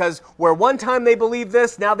alive, because where one time they believed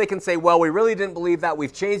this, now they can say, well, we really didn't believe that,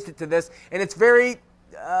 we've changed it to this. And it's very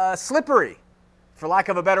slippery, for lack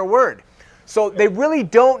of a better word. So they really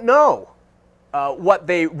don't know what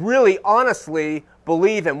they really honestly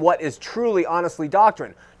believe and what is truly honestly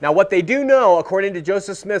doctrine. Now, what they do know, according to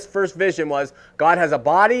Joseph Smith's first vision, was God has a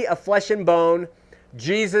body of flesh and bone,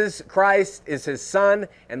 Jesus Christ is his Son,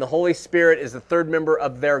 and the Holy Spirit is the third member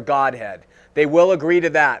of their Godhead. They will agree to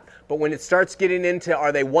that. But when it starts getting into,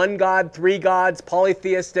 are they one God, three gods,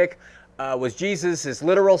 polytheistic, was Jesus his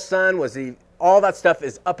literal son, was he, all that stuff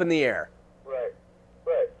is up in the air. Right.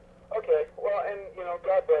 Okay. Well, and,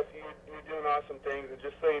 God bless you. You're doing awesome things. And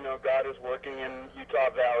just so you know, God is working in Utah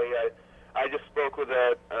Valley. I just spoke with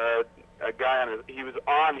a guy he was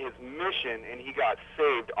on his mission, and he got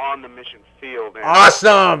saved on the mission field. And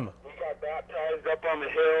awesome! He got baptized up on the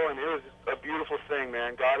hill, and it was a beautiful thing,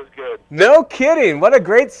 man. God is good. No kidding. What a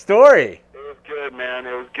great story. It was good, man.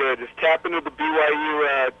 It was good. Just tap into the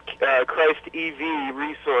BYU Christ EV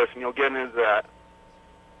resource, and you'll get into that.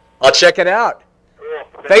 I'll check it out.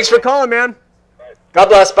 Cool. Thanks for calling, man. God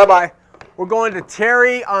bless. Bye-bye. We're going to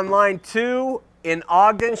Terry on line 2 in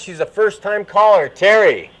Ogden. She's a first-time caller.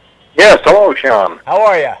 Terry. Yes, hello, Sean. How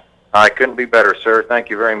are you? I couldn't be better, sir. Thank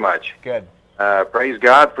you very much. Good. Praise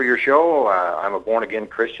God for your show. I'm a born-again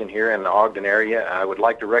Christian here in the Ogden area. I would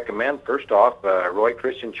like to recommend, first off, Roy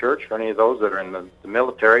Christian Church for any of those that are in the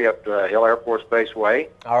military up Hill Air Force Base Way.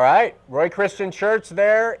 All right. Roy Christian Church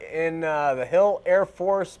there in the Hill Air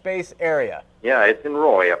Force Base area. Yeah, it's in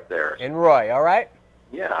Roy up there. In Roy, all right?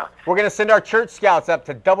 Yeah. We're going to send our church scouts up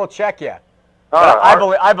to double-check you.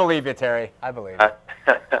 I believe you, Terry. I believe you.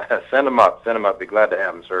 Send them up. Send them up. Be glad to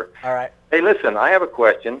have them, sir. All right. Hey, listen, I have a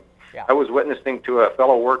question. Yeah. I was witnessing to a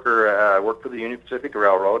fellow worker, worked for the Union Pacific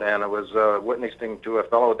Railroad, and I was witnessing to a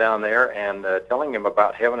fellow down there and telling him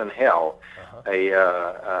about heaven and hell.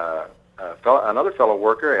 Another fellow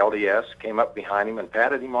worker, LDS, came up behind him and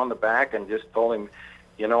patted him on the back and just told him,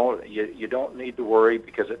 you don't need to worry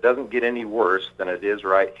because it doesn't get any worse than it is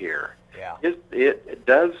right here. Yeah.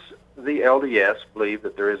 Does the LDS believe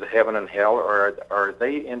that there is a heaven and hell, or are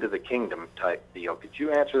they into the kingdom type deal? Could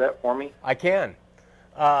you answer that for me? I can.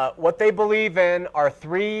 What they believe in are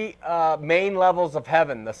 3 main levels of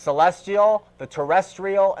heaven: the celestial, the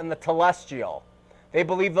terrestrial, and the telestial. They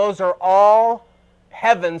believe those are all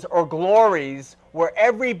heavens or glories where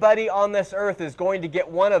everybody on this earth is going to get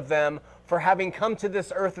one of them for having come to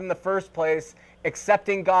this earth in the first place,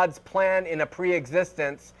 accepting God's plan in a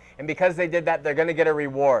pre-existence, and because they did that, they're going to get a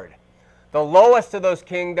reward. The lowest of those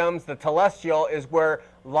kingdoms, the telestial, is where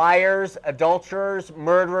liars, adulterers,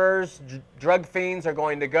 murderers, drug fiends are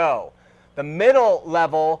going to go. The middle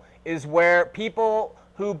level is where people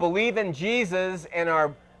who believe in Jesus and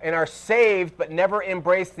are saved but never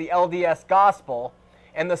embrace the LDS gospel.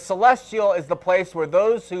 And the celestial is the place where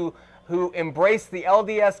those who embrace the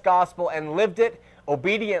LDS gospel and lived it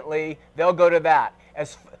obediently, they'll go to that.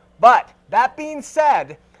 But that being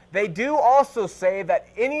said, they do also say that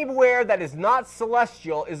anywhere that is not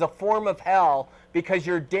celestial is a form of hell because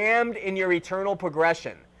you're damned in your eternal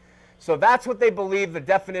progression. So that's what they believe the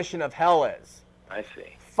definition of hell is. I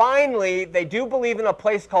see. Finally, they do believe in a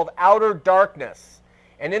place called outer darkness.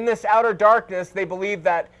 And in this outer darkness, they believe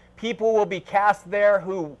that people will be cast there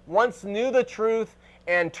who once knew the truth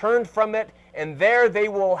and turned from it, and there they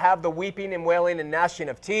will have the weeping and wailing and gnashing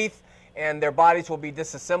of teeth, and their bodies will be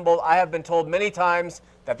disassembled. I have been told many times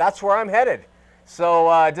that that's where I'm headed.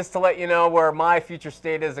 So just to let you know where my future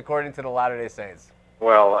state is according to the Latter-day Saints.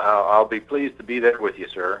 Well, I'll be pleased to be there with you,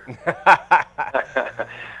 sir.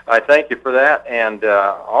 I thank you for that. And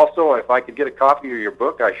also, if I could get a copy of your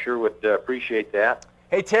book, I sure would appreciate that.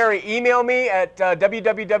 Hey, Terry, email me at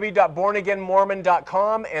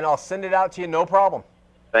www.bornagainmormon.com, and I'll send it out to you, no problem.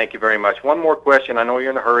 Thank you very much. One more question. I know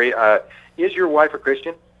you're in a hurry. Is your wife a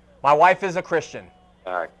Christian? My wife is a Christian.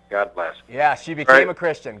 God bless. Yeah, she became a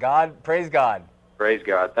Christian. Praise God. Praise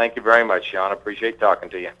God. Thank you very much, Sean. Appreciate talking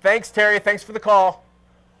to you. Thanks, Terry. Thanks for the call.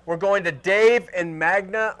 We're going to Dave and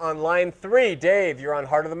Magna on line 3. Dave, you're on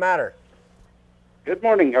Heart of the Matter. Good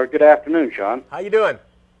morning, or good afternoon, Sean. How you doing?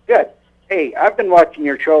 Good. Hey, I've been watching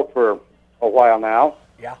your show for a while now.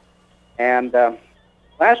 Yeah. And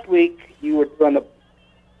last week you were doing the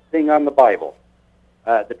thing on the Bible,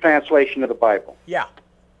 the translation of the Bible. Yeah.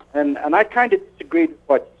 And I kind of disagreed with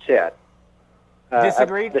what you said.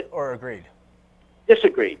 Disagreed or agreed?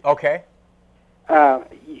 Disagreed. Okay.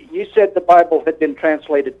 You said the Bible had been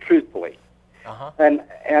translated truthfully. Uh-huh.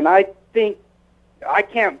 And I think I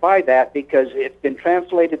can't buy that because it's been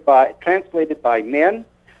translated by men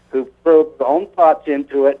who probed their own thoughts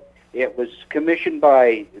into it. It was commissioned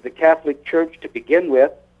by the Catholic Church to begin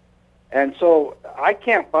with, and so I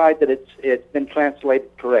can't buy that it's been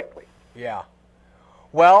translated correctly. Yeah.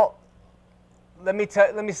 Well, let me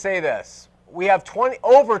say this: we have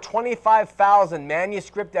over 25,000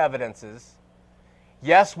 manuscript evidences.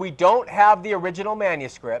 Yes, we don't have the original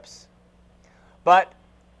manuscripts, but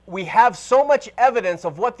we have so much evidence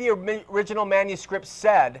of what the original manuscript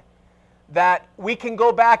said that we can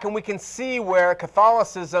go back and we can see where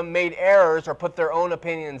Catholicism made errors or put their own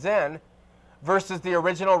opinions in versus the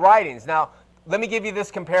original writings. Now, let me give you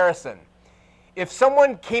this comparison. If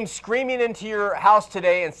someone came screaming into your house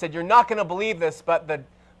today and said, "You're not going to believe this, but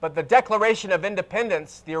the Declaration of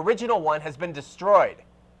Independence, the original one, has been destroyed,"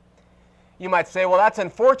 you might say, "Well, that's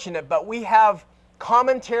unfortunate, but we have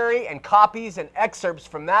commentary and copies and excerpts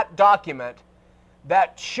from that document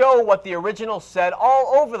that show what the original said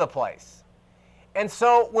all over the place." And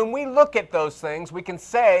so when we look at those things, we can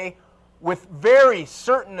say with very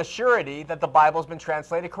certain assurity that the Bible's been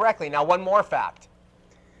translated correctly. Now, one more fact.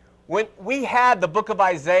 When we had the book of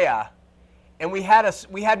Isaiah, and we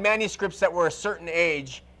had manuscripts that were a certain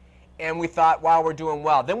age, and we thought, wow, we're doing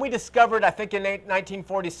well. Then we discovered, I think in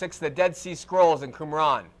 1946, the Dead Sea Scrolls in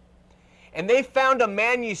Qumran. And they found a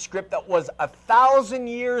manuscript that was 1,000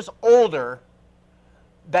 years older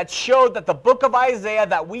that showed that the book of Isaiah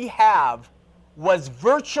that we have was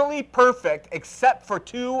virtually perfect except for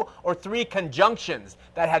 2 or 3 conjunctions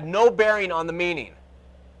that had no bearing on the meaning.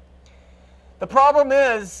 The problem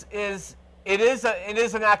is it is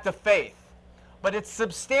an act of faith, but it's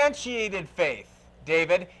substantiated faith,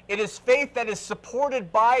 David. It is faith that is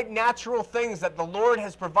supported by natural things that the Lord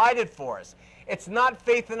has provided for us. It's not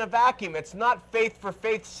faith in a vacuum. It's not faith for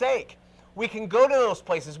faith's sake. We can go to those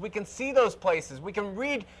places. We can see those places. We can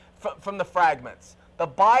read from the fragments. The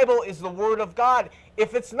Bible is the Word of God.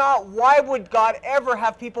 If it's not, why would God ever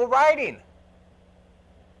have people writing?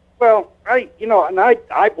 Well,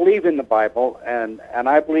 I believe in the Bible, and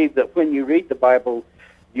I believe that when you read the Bible,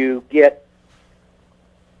 you get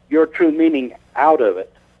your true meaning out of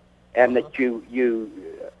it, and that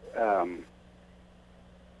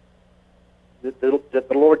that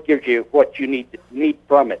the Lord gives you what you need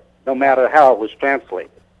from it, no matter how it was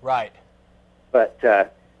translated. Right. But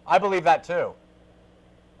I believe that too.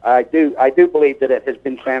 I do believe that it has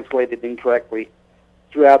been translated incorrectly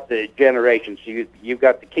throughout the generations. You've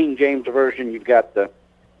got the King James version, you've got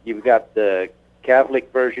the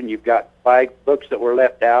Catholic version, you've got 5 books that were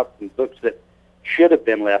left out and books that should have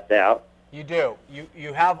been left out. You do.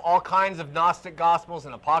 You have all kinds of Gnostic Gospels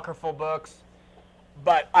and apocryphal books,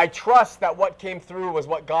 but I trust that what came through was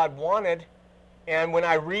what God wanted, and when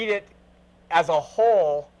I read it as a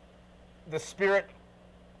whole, the Spirit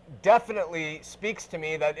definitely speaks to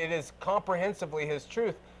me that it is comprehensively His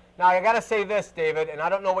truth. Now, I got to say this, David, and I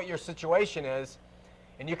don't know what your situation is,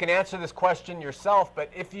 and you can answer this question yourself,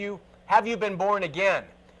 but have you been born again?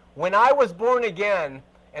 When I was born again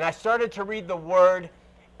and I started to read the Word,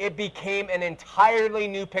 it became an entirely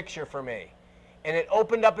new picture for me. And it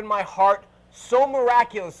opened up in my heart so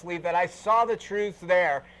miraculously that I saw the truth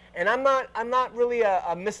there. And I'm not really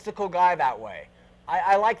a mystical guy that way.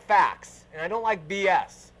 I like facts, and I don't like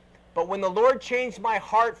BS. But when the Lord changed my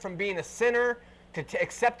heart from being a sinner to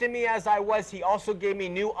accepting me as I was, He also gave me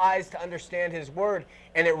new eyes to understand His Word.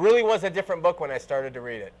 And it really was a different book when I started to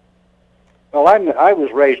read it. Well, I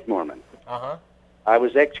was raised Mormon. Uh-huh. I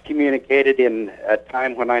was excommunicated in a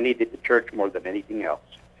time when I needed the church more than anything else.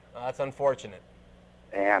 That's unfortunate.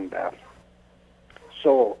 And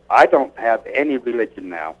so I don't have any religion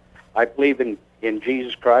now. I believe in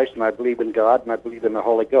Jesus Christ, and I believe in God, and I believe in the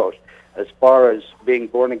Holy Ghost. As far as being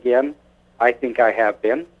born again, I think I have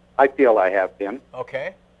been. I feel I have been.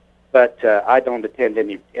 Okay. But I don't attend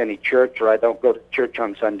any church, or I don't go to church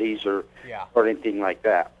on Sundays or anything like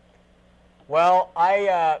that. Well,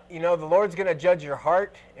 the Lord's going to judge your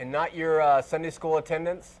heart and not your Sunday school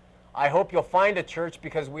attendance. I hope you'll find a church,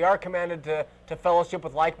 because we are commanded to fellowship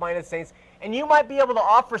with like-minded saints. And you might be able to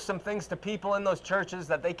offer some things to people in those churches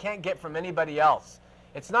that they can't get from anybody else.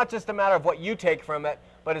 It's not just a matter of what you take from it,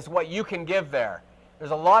 but it's what you can give there.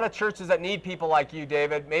 There's a lot of churches that need people like you,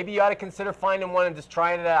 David. Maybe you ought to consider finding one and just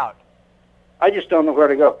trying it out. I just don't know where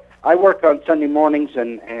to go. I work on Sunday mornings,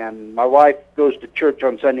 and my wife goes to church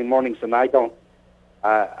on Sunday mornings, and I don't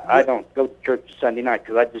go to church Sunday night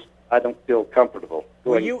because I don't feel comfortable.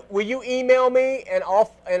 Will you email me and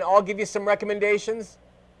I'll give you some recommendations?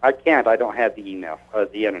 I can't. I don't have the email,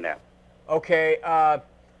 the internet. Okay.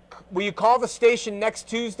 Will you call the station next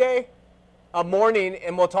Tuesday morning,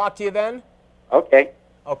 and we'll talk to you then? Okay.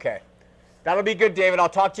 Okay. That'll be good, David. I'll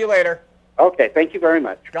talk to you later. Okay. Thank you very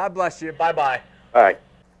much. God bless you. Bye-bye. All right.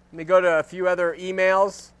 Let me go to a few other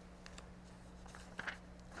emails.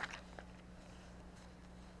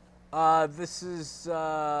 This is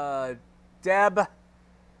Deb.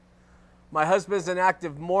 My husband is an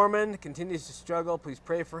active Mormon, continues to struggle. Please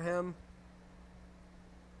pray for him.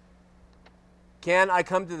 Can I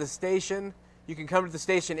come to the station? You can come to the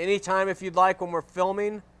station anytime if you'd like when we're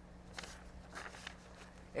filming.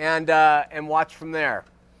 And watch from there.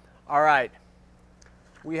 All right.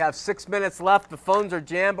 We have 6 minutes left. The phones are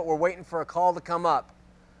jammed, but we're waiting for a call to come up.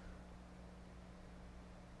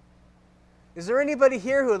 Is there anybody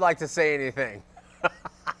here who would like to say anything?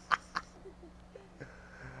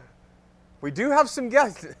 We do have some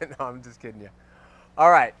guests. No, I'm just kidding you. All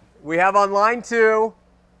right. We have on line 2,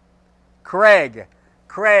 Craig.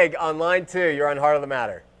 Craig, on line 2. You're on Heart of the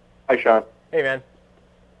Matter. Hi, Sean. Hey, man.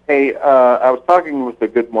 Hey, I was talking with a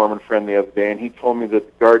good Mormon friend the other day, and he told me that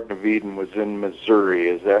the Garden of Eden was in Missouri.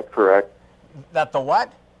 Is that correct? That the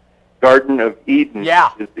what? Garden of Eden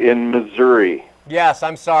is in Missouri. Yes,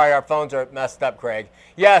 I'm sorry. Our phones are messed up, Craig.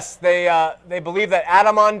 Yes, they believe that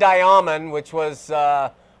Adam-on-Diamond, which was,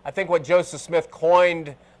 I think, what Joseph Smith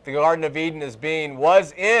coined the Garden of Eden as being,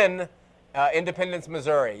 was in Independence,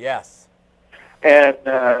 Missouri. Yes. And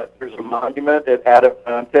there's a monument at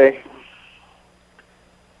Adamante.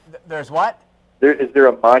 There's what? Is there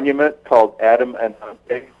a monument called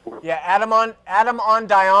Adamante? Yeah, Adam on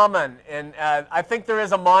Diamond, and I think there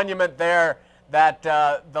is a monument there that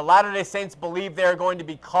the Latter-day Saints believe they're going to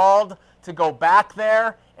be called to go back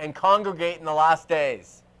there and congregate in the last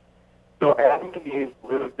days. So Adam and Eve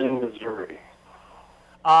lived in Missouri.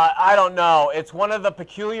 I don't know. It's one of the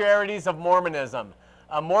peculiarities of Mormonism.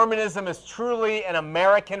 Mormonism is truly an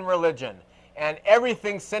American religion, and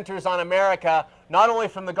everything centers on America, not only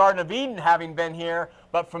from the Garden of Eden having been here,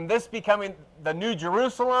 but from this becoming the New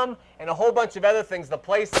Jerusalem and a whole bunch of other things. The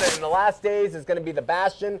place that in the last days is going to be the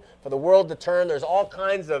bastion for the world to turn. There's all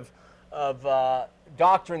kinds of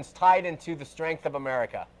doctrines tied into the strength of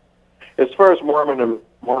America. As far as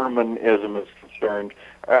Mormonism is concerned,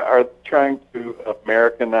 are they trying to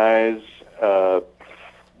Americanize,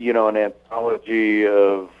 an anthology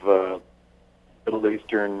of Middle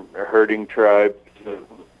Eastern herding tribes,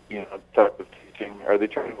 type of teaching? Are they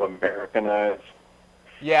trying to Americanize?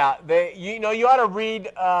 Yeah, you ought to read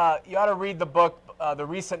the book, the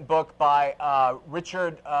recent book by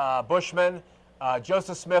Richard Bushman,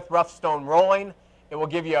 Joseph Smith, Rough Stone Rolling. It will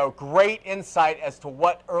give you a great insight as to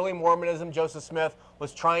what early Mormonism, Joseph Smith,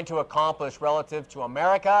 was trying to accomplish relative to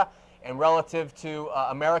America and relative to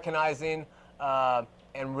Americanizing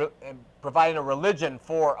and providing a religion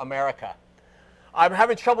for America. I'm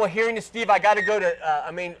having trouble hearing you, Steve. I got to go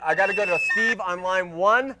to Steve on line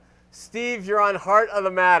 1. Steve, you're on Heart of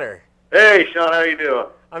the Matter. Hey, Sean, how you doing?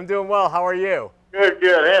 I'm doing well. How are you? Good.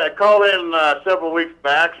 Hey, I called in several weeks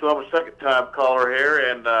back, so I'm a second-time caller here,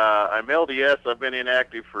 and I'm LDS. I've been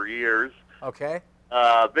inactive for years. Okay.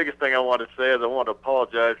 Biggest thing I want to say is I want to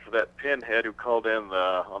apologize for that pinhead who called in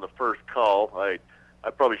on the first call. I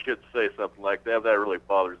probably shouldn't say something like that. That really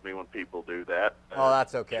bothers me when people do that. Oh,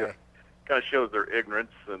 that's okay. Kind of shows their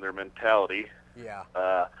ignorance and their mentality. Yeah.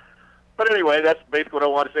 But anyway, that's basically what I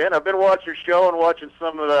want to say. And I've been watching your show and watching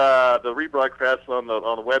some of the rebroadcasts on the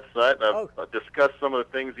website. And I've discussed some of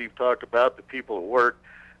the things you've talked about, the people at work,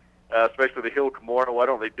 especially the Hill Cumorah. Why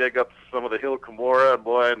don't they dig up some of the Hill Cumorah? And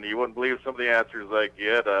boy, and you wouldn't believe some of the answers I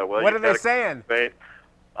get. What are they saying?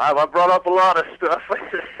 I've brought up a lot of stuff.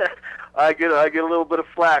 I get a little bit of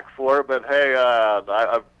flack for it, but hey,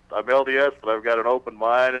 I'm LDS, but I've got an open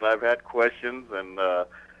mind, and I've had questions, and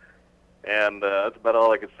that's about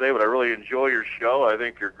all I can say. But I really enjoy your show. I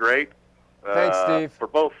think you're great. Thanks, Steve. For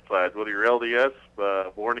both sides, whether you're LDS,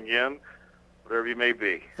 born again, whatever you may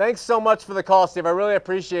be. Thanks so much for the call, Steve. I really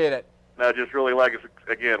appreciate it. And I just really like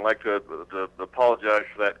to apologize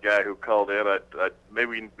for that guy who called in. Maybe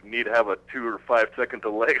we need to have a 2 or 5 second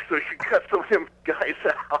delay so you can cut some of them guys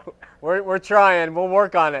out. We're trying. We'll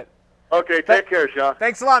work on it. Okay, take care, Sean.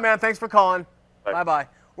 Thanks a lot, man. Thanks for calling. Bye. Bye-bye.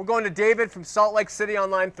 We're going to David from Salt Lake City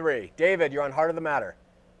on line 3. David, you're on Heart of the Matter.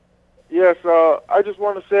 Yes, I just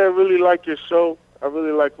want to say I really like your show. I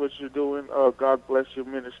really like what you're doing. God bless your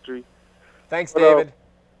ministry. Thanks, David.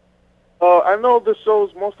 I know this show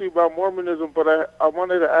is mostly about Mormonism, but I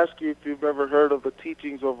wanted to ask you if you've ever heard of the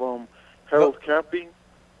teachings of Harold Camping.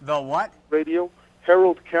 The what? Radio.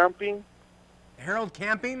 Harold Camping. Harold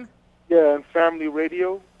Camping? Yeah, and Family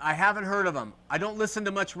Radio. I haven't heard of him. I don't listen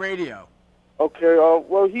to much radio. Okay,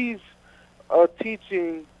 well, he's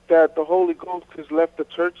teaching that the Holy Ghost has left the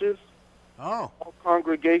churches, all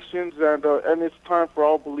congregations, and it's time for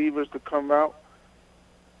all believers to come out.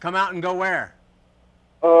 Come out and go where?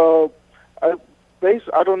 I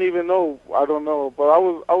don't even know. I don't know, but I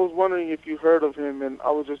was wondering if you heard of him, and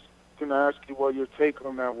I was just gonna ask you what your take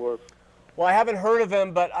on that was. Well, I haven't heard of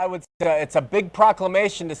him, but I would say it's a big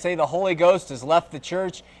proclamation to say the Holy Ghost has left the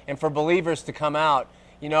church and for believers to come out.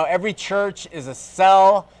 You know, every church is a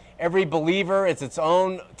cell. Every believer is its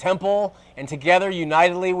own temple, and together,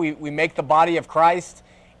 unitedly, we make the body of Christ.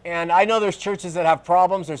 And I know there's churches that have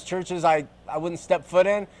problems. There's churches I wouldn't step foot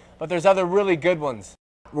in, but there's other really good ones.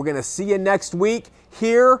 We're going to see you next week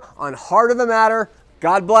here on Heart of the Matter.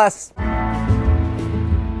 God bless.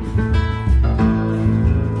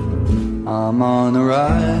 I'm on a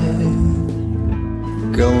ride,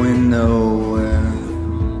 going nowhere.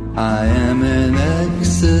 I am an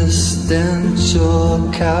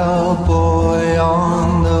existential cowboy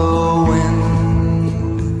on the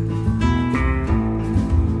wind,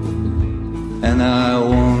 and I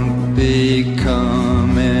won't be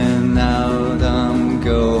coming out, I'm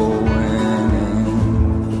going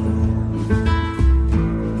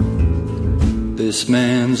in. This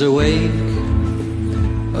man's awake,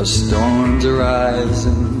 a storm's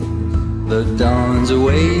arising, the dawn's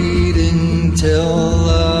awaiting till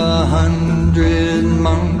 100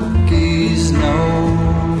 monkeys know.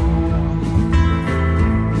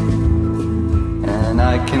 And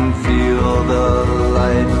I can feel the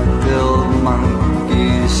light-filled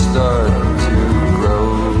monkeys start